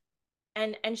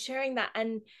and sharing that,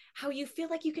 and how you feel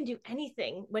like you can do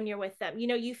anything when you're with them. You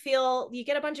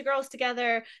get a bunch of girls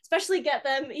together, especially get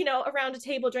them around a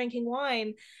table drinking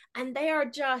wine, and they are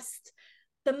just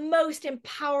the most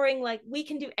empowering, like, we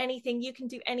can do anything, you can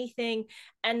do anything.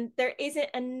 And there isn't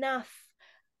enough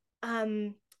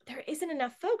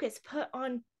focus put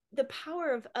on the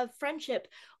power of friendship,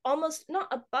 almost not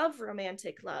above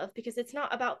romantic love, because it's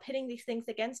not about pitting these things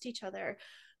against each other.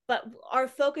 But our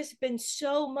focus has been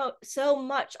so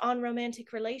much on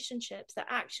romantic relationships that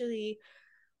actually,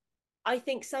 I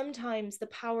think sometimes the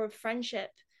power of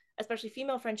friendship, especially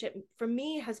female friendship, for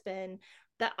me has been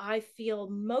that I feel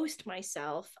most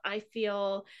myself. I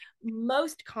feel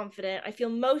most confident. I feel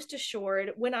most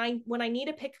assured when I need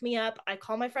a pick me up. I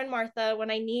call my friend Martha.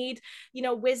 When I need,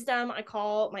 wisdom, I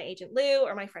call my agent Lou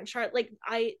or my friend Charlotte. Like,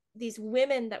 these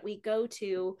women that we go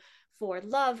to for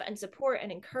love and support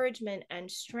and encouragement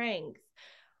and strength.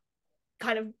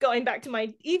 Kind of going back to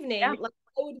my evening, Yeah. like,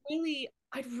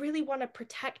 I'd really want to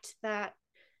protect that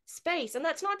space. And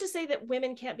that's not to say that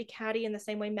women can't be catty in the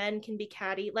same way men can be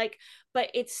catty, like,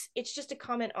 but it's just a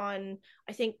comment on,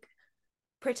 I think,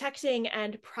 protecting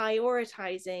and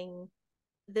prioritizing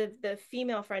the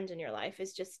female friends in your life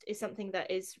is something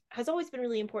that has always been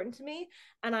really important to me.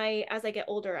 And as I get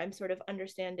older, I'm sort of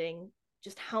understanding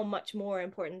just how much more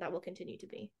important that will continue to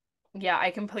be. Yeah,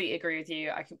 I completely agree with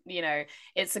you.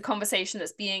 It's a conversation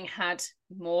that's being had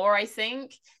more, I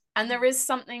think. And there is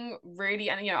something really,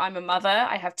 and I'm a mother,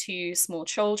 I have two small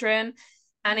children.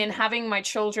 And in having my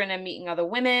children and meeting other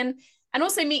women, and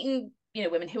also meeting,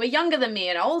 women who are younger than me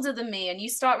and older than me, and you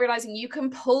start realizing you can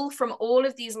pull from all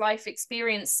of these life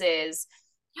experiences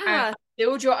and Yeah,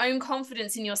 build your own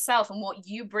confidence in yourself and what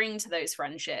you bring to those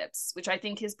friendships, which I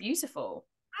think is beautiful.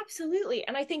 absolutely.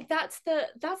 And I think that's the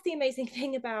amazing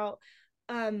thing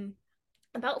um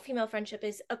about female friendship,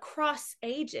 is across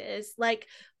ages. Like,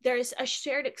 there's a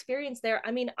shared experience there.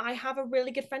 I mean, I have a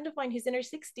really good friend of mine who's in her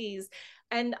 60s,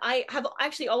 and I have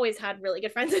actually always had really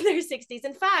good friends in their 60s.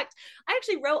 In fact, I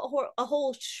actually wrote a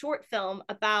whole short film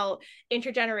about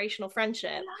intergenerational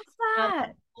friendship. Love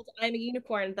that. I'm a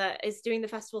Unicorn, that is doing the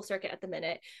festival circuit at the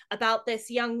minute, about this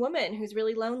young woman who's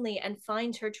really lonely and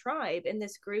finds her tribe in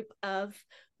this group of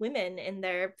women in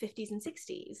their 50s and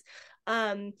 60s.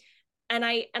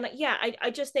 I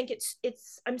just think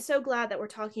I'm so glad that we're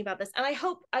talking about this, and I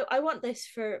hope I want this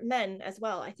for men as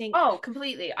well. I think. Oh,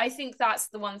 completely. I think that's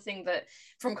the one thing that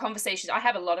from conversations, I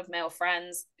have a lot of male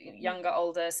friends, younger,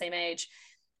 older, same age.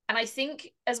 And I think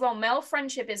as well, male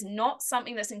friendship is not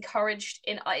something that's encouraged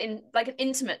in like an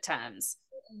intimate terms.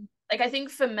 Like, I think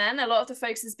for men, a lot of the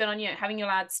focus has been on, having your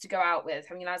lads to go out with,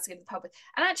 having your lads to go to the pub with.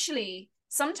 And actually,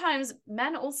 sometimes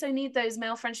men also need those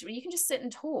male friendships where you can just sit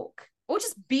and talk or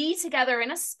just be together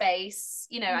in a space,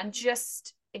 and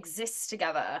just exist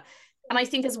together. And I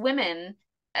think as women,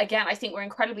 again, I think we're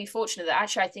incredibly fortunate that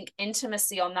actually I think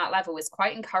intimacy on that level is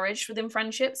quite encouraged within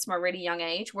friendships from a really young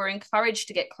age. We're encouraged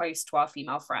to get close to our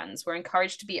female friends. We're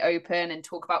encouraged to be open and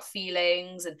talk about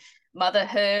feelings and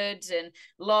motherhood and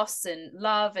loss and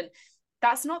love. And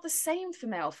that's not the same for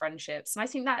male friendships. And I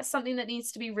think that's something that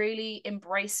needs to be really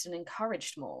embraced and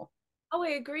encouraged more. Oh,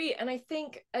 I agree. And I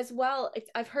think as well,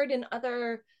 I've heard in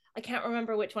other, I can't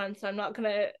remember which one, so I'm not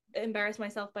going to embarrass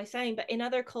myself by saying, but in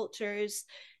other cultures,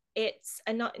 it's,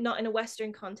 and not in a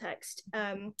Western context,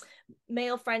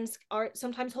 male friends are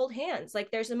sometimes hold hands.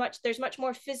 Like there's much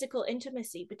more physical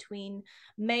intimacy between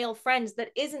male friends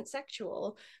that isn't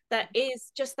sexual, that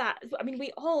is just that. I mean,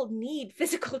 we all need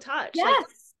physical touch. Like,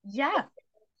 Yes. Yeah.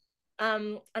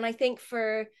 and I think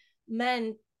for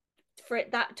men, for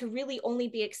it, that to really only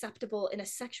be acceptable in a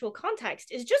sexual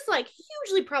context is just like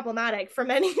hugely problematic for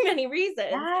many many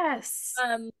reasons. Yes.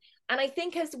 And I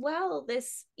think as well,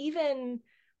 this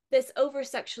over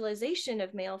sexualization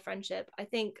of male friendship, I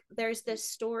think there's this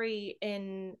story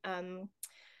in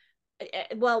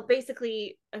well,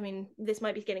 basically, I mean, this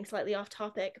might be getting slightly off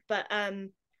topic, but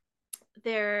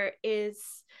there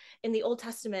is, in the Old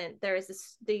Testament, there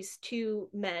is these two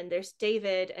men, there's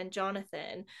David and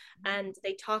Jonathan, and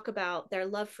they talk about their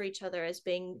love for each other as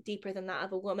being deeper than that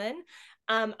of a woman.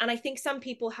 And I think some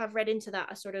people have read into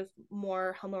that a sort of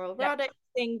more homoerotic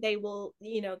thing. They will,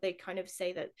 they kind of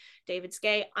say that David's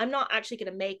gay. I'm not actually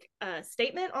going to make a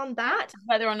statement on that.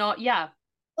 Whether or not, yeah.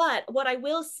 But what I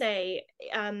will say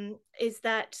is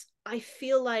that I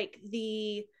feel like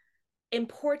the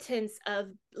importance of,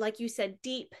 like you said,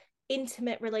 deep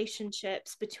intimate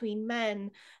relationships between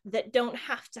men that don't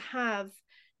have to have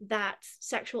that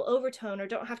sexual overtone, or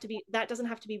doesn't have to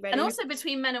be read and in. Also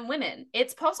between men and women,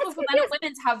 it's possible for men and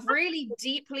women to have really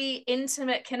deeply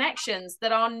intimate connections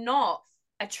that are not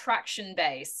attraction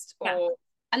based, or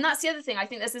and that's the other thing. I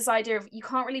think there's this idea of you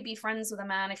can't really be friends with a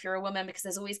man if you're a woman, because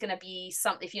there's always going to be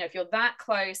something, if you're that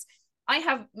close. I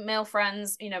have male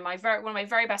friends, one of my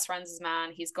very best friends is a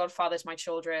man. He's godfather to my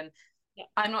children. Yeah.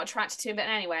 I'm not attracted to him, but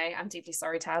anyway, I'm deeply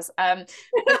sorry, Taz. But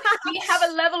we have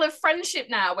a level of friendship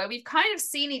now where we've kind of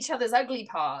seen each other's ugly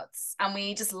parts and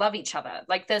we just love each other.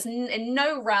 Like there's in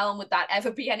no realm would that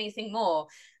ever be anything more.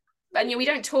 And we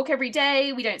don't talk every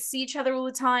day, we don't see each other all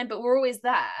the time, but we're always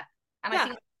there. And I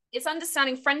think it's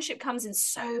understanding friendship comes in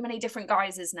so many different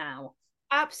guises now.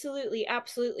 Absolutely,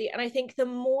 absolutely. And I think the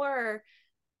more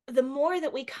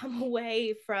that we come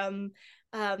away from,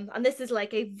 and this is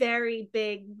like a very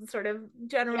big sort of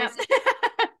general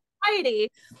society,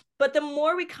 but the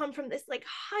more we come from this like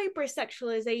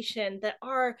hypersexualization that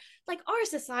our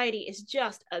society is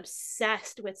just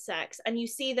obsessed with sex, and you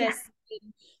see this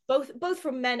both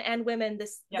from men and women,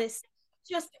 this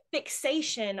just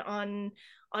fixation on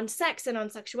sex and on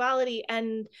sexuality,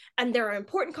 and there are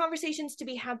important conversations to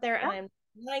be had there, and I'm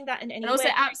denying that in any way. And also,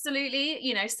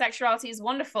 absolutely, sexuality is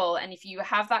wonderful, and if you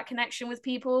have that connection with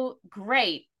people,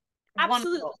 great,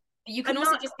 absolutely. Wonderful. You can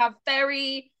also just have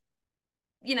very,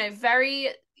 very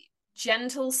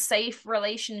gentle, safe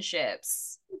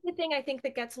relationships. The thing I think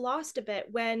that gets lost a bit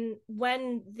when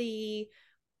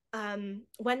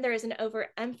there is an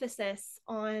overemphasis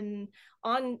on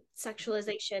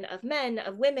sexualization of men,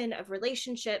 of women, of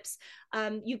relationships,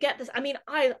 you get this. I mean,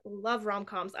 I love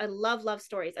rom-coms, I love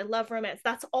stories, I love romance.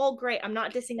 That's all great. I'm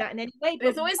not dissing that in any way.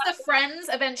 There's always the friends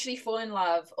eventually fall in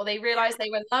love, or they realize they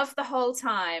were in love the whole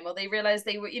time, or they realize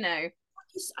they were,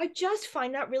 I just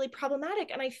find that really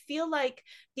problematic. And I feel like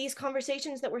these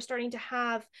conversations that we're starting to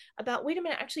have about, wait a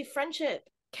minute, actually friendship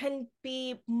can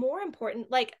be more important.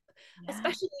 Like,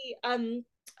 especially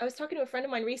I was talking to a friend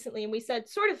of mine recently, and we said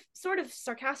sort of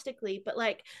sarcastically, but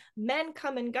like, men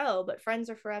come and go, but friends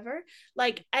are forever.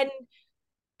 Like, and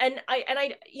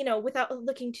I without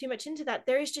looking too much into that,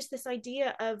 there is just this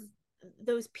idea of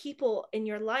those people in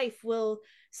your life will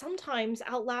sometimes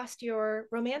outlast your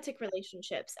romantic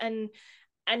relationships, and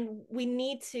we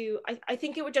need to, I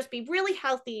think it would just be really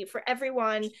healthy for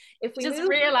everyone if we just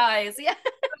realize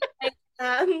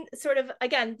sort of,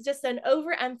 again, just an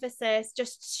overemphasis,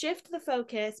 just shift the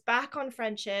focus back on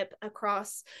friendship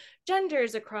across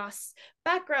genders, across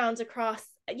backgrounds, across,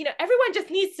 everyone just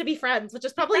needs to be friends, which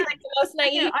is probably like the most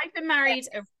naive. I've been married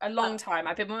a long time.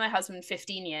 I've been with my husband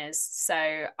 15 years.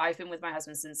 So I've been with my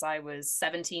husband since I was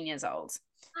 17 years old.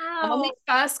 Wow. And when we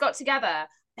first got together,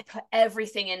 I put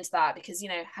everything into that because,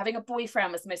 having a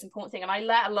boyfriend was the most important thing. And I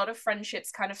let a lot of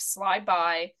friendships kind of slide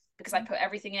by because I put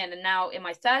everything in. And now in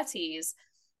my 30s,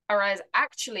 I realize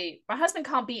actually my husband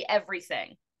can't be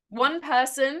everything. One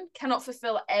person cannot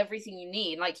fulfill everything you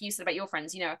need. Like you said about your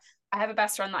friends, I have a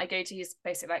best friend that I go to who's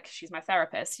basically like, she's my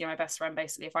therapist, my best friend.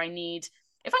 Basically, if I need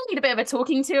a bit of a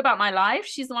talking to about my life,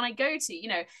 she's the one I go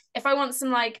to. If I want some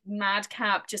like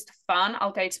madcap just fun,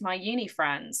 I'll go to my uni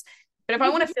friends. But if I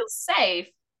want to feel safe,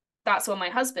 that's what my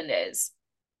husband is.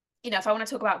 If I want to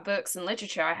talk about books and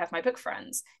literature, I have my book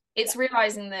friends. It's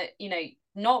realizing that,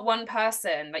 not one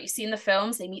person, like you see in the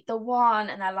films, they meet the one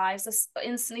and their lives are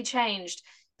instantly changed.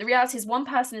 The reality is one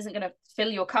person isn't going to fill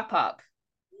your cup up.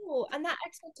 Oh, and that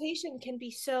expectation can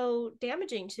be so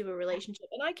damaging to a relationship.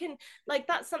 And I can, like,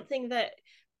 that's something that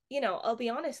I'll be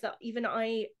honest that even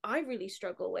I really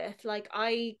struggle with, like,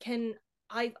 I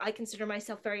consider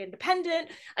myself very independent.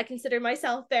 I consider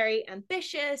myself very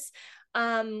ambitious.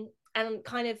 And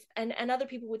kind of, and other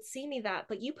people would see me that,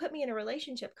 but you put me in a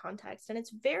relationship context and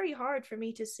it's very hard for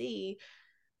me to see,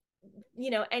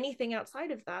 anything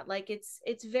outside of that. Like,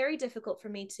 it's very difficult for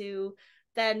me to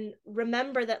then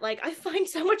remember that, like, I find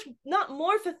so much, not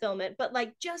more fulfillment, but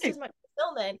like just as much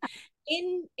fulfillment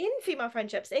in female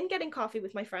friendships, in getting coffee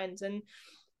with my friends. And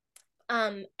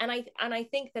I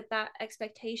think that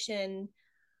expectation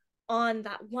on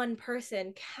that one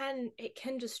person can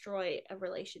destroy a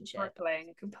relationship.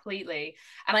 Completely.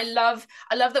 And I love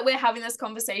that we're having this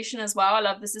conversation as well. I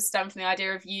love this is stemmed from the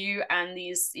idea of you and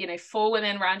these, four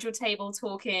women around your table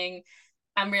talking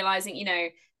and realizing,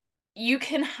 you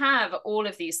can have all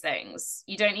of these things.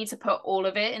 You don't need to put all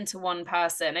of it into one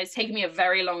person. It's taken me a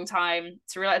very long time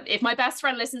to realize. If my best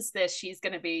friend listens to this, she's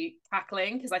going to be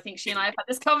cackling because I think she and I have had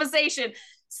this conversation.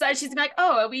 So she's like,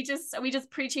 "Oh, are we just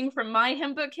preaching from my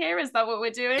hymn book here? Is that what we're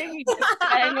doing? You're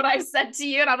just saying what I've said to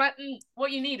you?" And I'm like,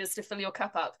 "What you need is to fill your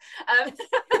cup up."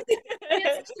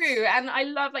 It's true, and I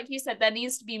love, like you said, there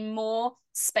needs to be more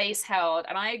space held,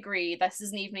 and I agree. This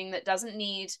is an evening that doesn't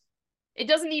need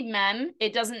men.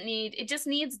 It just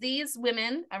needs these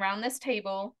women around this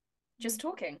table just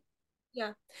talking.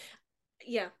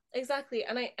 Yeah, exactly.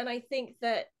 And I think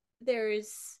that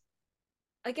there's,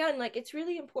 again, like, it's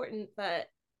really important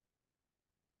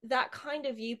that kind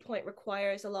of viewpoint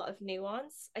requires a lot of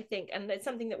nuance, I think, and it's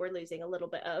something that we're losing a little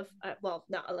bit of. Well,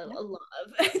 not a little, a lot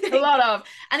of. I think. A lot of,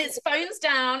 and it's phones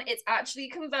down. It's actually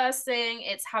conversing.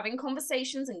 It's having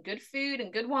conversations and good food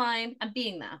and good wine and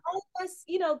being there. Us,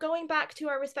 going back to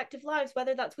our respective lives,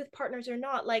 whether that's with partners or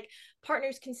not, like,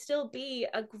 partners can still be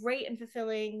a great and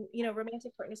fulfilling,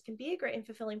 romantic partners can be a great and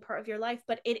fulfilling part of your life,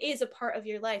 but it is a part of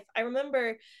your life. I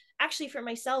remember, actually, for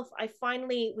myself, I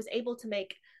finally was able to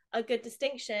make a good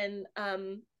distinction,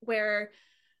 where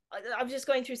I was just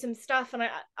going through some stuff, and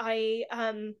I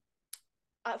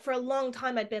for a long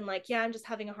time I'd been like, yeah, I'm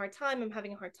having a hard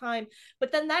time,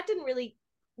 but then that didn't really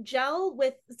gel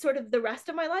with sort of the rest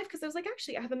of my life, because I was like,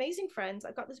 actually, I have amazing friends,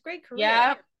 I've got this great career.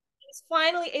 Yeah, I was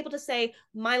finally able to say,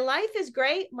 my life is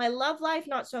great, my love life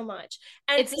not so much.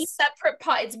 And it's a separate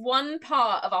part. It's one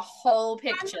part of a whole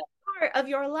picture. Part of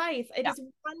your life. It is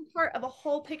one part of a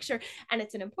whole picture, and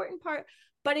it's an important part,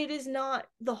 but it is not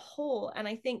the whole. And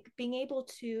I think being able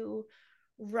to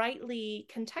rightly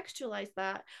contextualize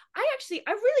that, I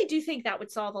really do think that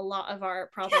would solve a lot of our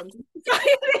problems in society.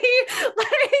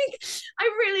 Like,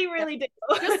 I really do.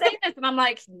 You're saying this and I'm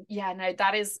like, yeah, no,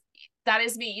 that is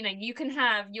me. You can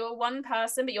have your one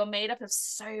person, but you're made up of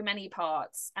so many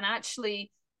parts. And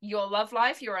actually, your love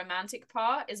life, your romantic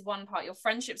part is one part, your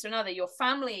friendships are another, your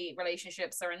family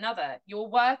relationships are another, your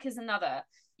work is another,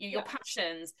 your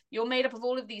passions, you're made up of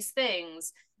all of these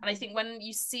things. And I think when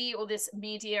you see all this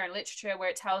media and literature where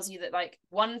it tells you that, like,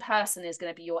 one person is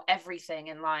going to be your everything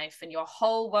in life and your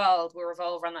whole world will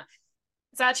revolve around that,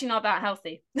 it's actually not that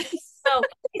healthy. No,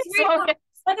 it's really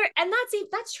and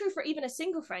that's true for even a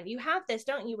single friend. You have this,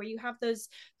 don't you, where you have those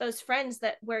friends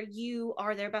where you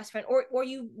are their best friend, or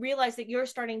you realize that you're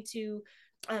starting to,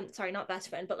 sorry, not best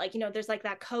friend, but, like, there's like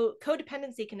that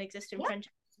codependency can exist in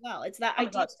friendship as well. It's that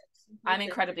idea. I'm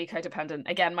incredibly codependent.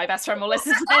 Again, my best friend will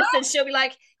listen to this and she'll be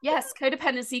like, yes,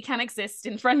 codependency can exist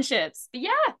in friendships. But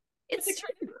yeah, it's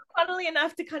true. Funnily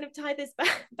enough, to kind of tie this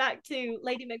back to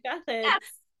Lady Macbeth, yes.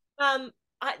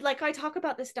 I talk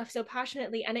about this stuff so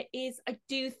passionately, and I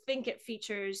do think it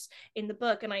features in the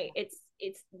book, and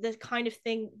it's the kind of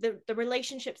thing, the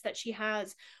relationships that she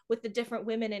has with the different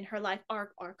women in her life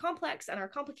are complex and are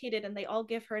complicated, and they all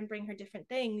give her and bring her different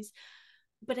things.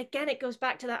 But again, it goes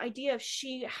back to that idea of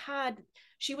she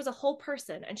was a whole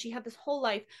person, and she had this whole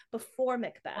life before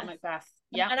Macbeth.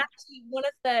 Yeah. And actually,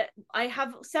 I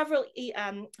have several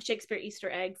Shakespeare Easter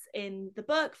eggs in the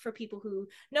book for people who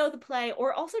know the play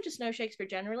or also just know Shakespeare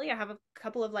generally. I have a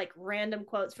couple of, like, random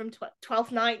quotes from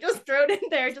Twelfth Night just thrown in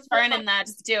there. Just thrown in there,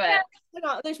 just do it.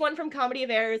 Yeah, there's one from Comedy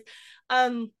of Errors.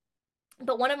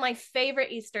 But one of my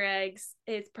favorite Easter eggs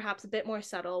is perhaps a bit more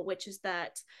subtle, which is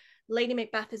that Lady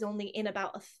Macbeth is only in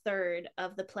about a third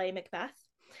of the play Macbeth.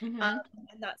 Mm-hmm. And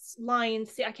that's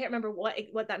lines. See, I can't remember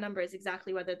what that number is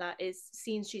exactly, whether that is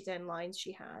scenes she's in, lines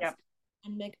she has. Yep.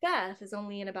 And Macbeth is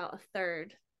only in about a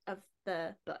third of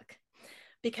the book,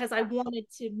 because I wanted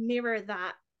to mirror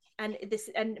that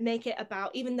and make it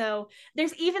about, even though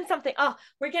there's even something, I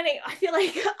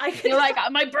feel like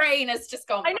my brain has just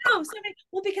gone. I know.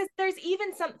 Well, because there's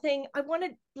even something I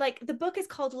wanted, like, the book is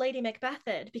called Lady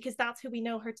Macbethed because that's who we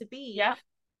know her to be. Yeah.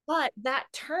 But that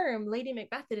term, Lady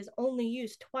Macbeth, is only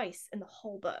used twice in the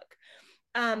whole book.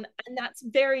 And that's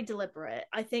very deliberate,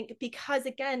 I think, because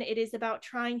again, it is about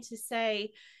trying to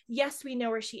say, yes, we know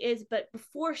where she is, but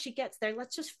before she gets there,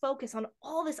 let's just focus on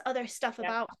all this other stuff Yep.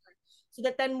 about her. So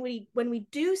that then when we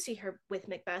do see her with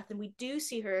Macbeth and we do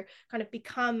see her kind of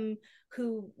become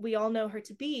who we all know her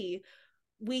to be,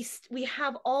 we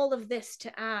have all of this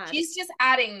to add. She's just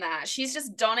adding that. She's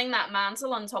just donning that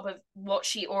mantle on top of what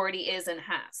she already is and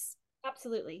has.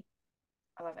 Absolutely.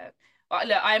 I love it. Well,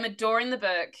 look, I am adoring the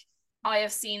book. I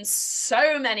have seen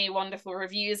so many wonderful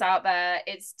reviews out there.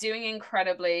 It's doing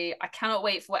incredibly. I cannot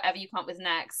wait for whatever you come up with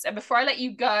next. And before I let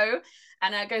you go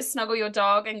and go snuggle your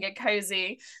dog and get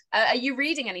cozy, are you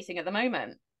reading anything at the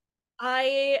moment?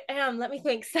 I am. Let me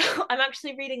think. So I'm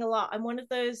actually reading a lot. I'm one of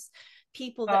those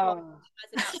people that like Oh,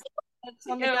 has enough books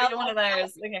on the go. you're one of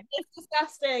those. Okay. It's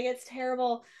disgusting. It's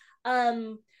terrible.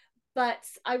 Um, but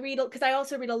I read because I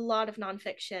also read a lot of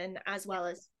nonfiction as well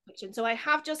as fiction. So I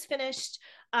have just finished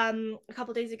a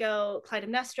couple days ago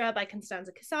Clytemnestra by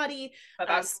Constanza Casati. I'm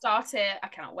about to start it. I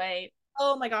cannot wait.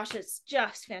 Oh my gosh, it's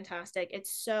just fantastic.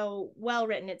 It's so well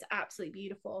written. It's absolutely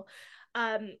beautiful.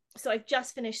 So I've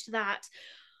just finished that.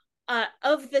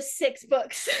 Of the 6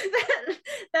 books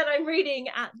that I'm reading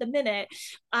at the minute,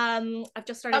 I've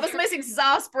just started. That was the most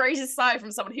exasperated side from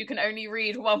someone who can only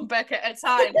read one book at a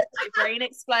time. My brain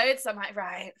explodes. So I'm like,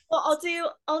 right. Well,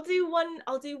 I'll do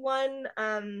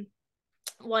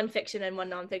one fiction and one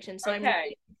nonfiction. So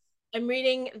okay. I'm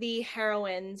reading The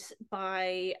Heroines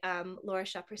by Laura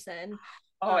Shepperson.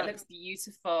 Oh, it looks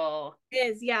beautiful. It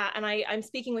is, yeah, and I'm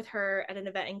speaking with her at an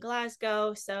event in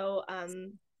Glasgow, so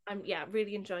I'm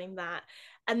really enjoying that.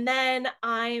 And then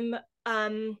I'm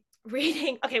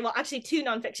reading, okay, well actually 2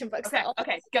 nonfiction books.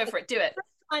 Okay, go for it. Do it.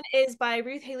 One is by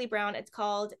Ruth Haley Brown. It's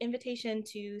called Invitation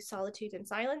to Solitude and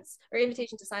Silence, or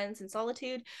Invitation to Silence and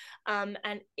Solitude. And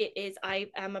it is, I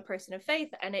am a person of faith,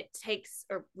 and it takes,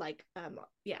 or like,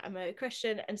 I'm a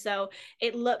Christian, and so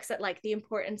it looks at like the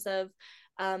importance of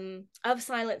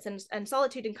silence and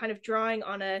solitude, and kind of drawing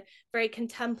on a very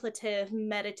contemplative,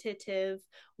 meditative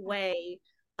way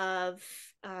of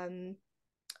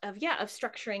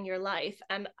structuring your life.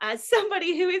 And as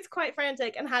somebody who is quite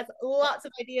frantic and has lots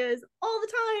of ideas all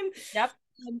the time, yep,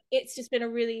 it's just been a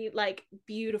really like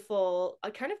beautiful,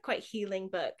 kind of quite healing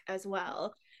book as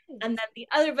well. And then the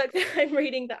other book that I'm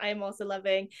reading that I'm also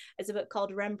loving is a book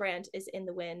called Rembrandt is in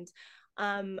the Wind.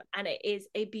 And it is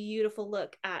a beautiful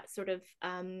look at sort of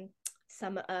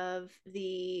some of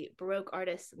the Baroque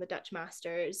artists and the Dutch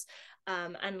masters,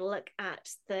 and look at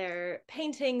their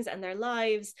paintings and their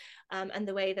lives, and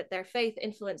the way that their faith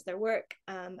influenced their work,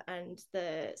 and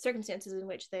the circumstances in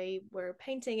which they were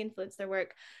painting influenced their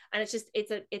work. And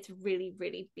it's really,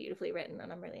 really beautifully written,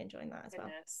 and I'm really enjoying that as well.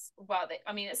 Wow,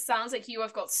 I mean, it sounds like you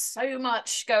have got so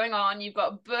much going on. You've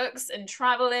got books and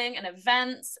traveling and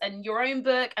events and your own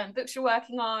book and books you're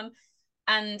working on,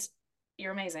 and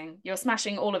you're amazing. You're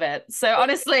smashing all of it. So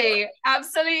honestly,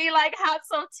 absolutely, like, hats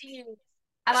off to you.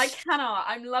 And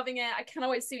I'm loving it. I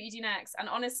cannot wait to see what you do next. And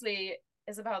honestly,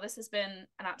 Isabelle, this has been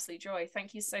an absolute joy.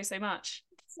 Thank you so, so much.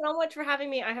 So much for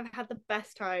having me. I have had the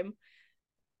best time.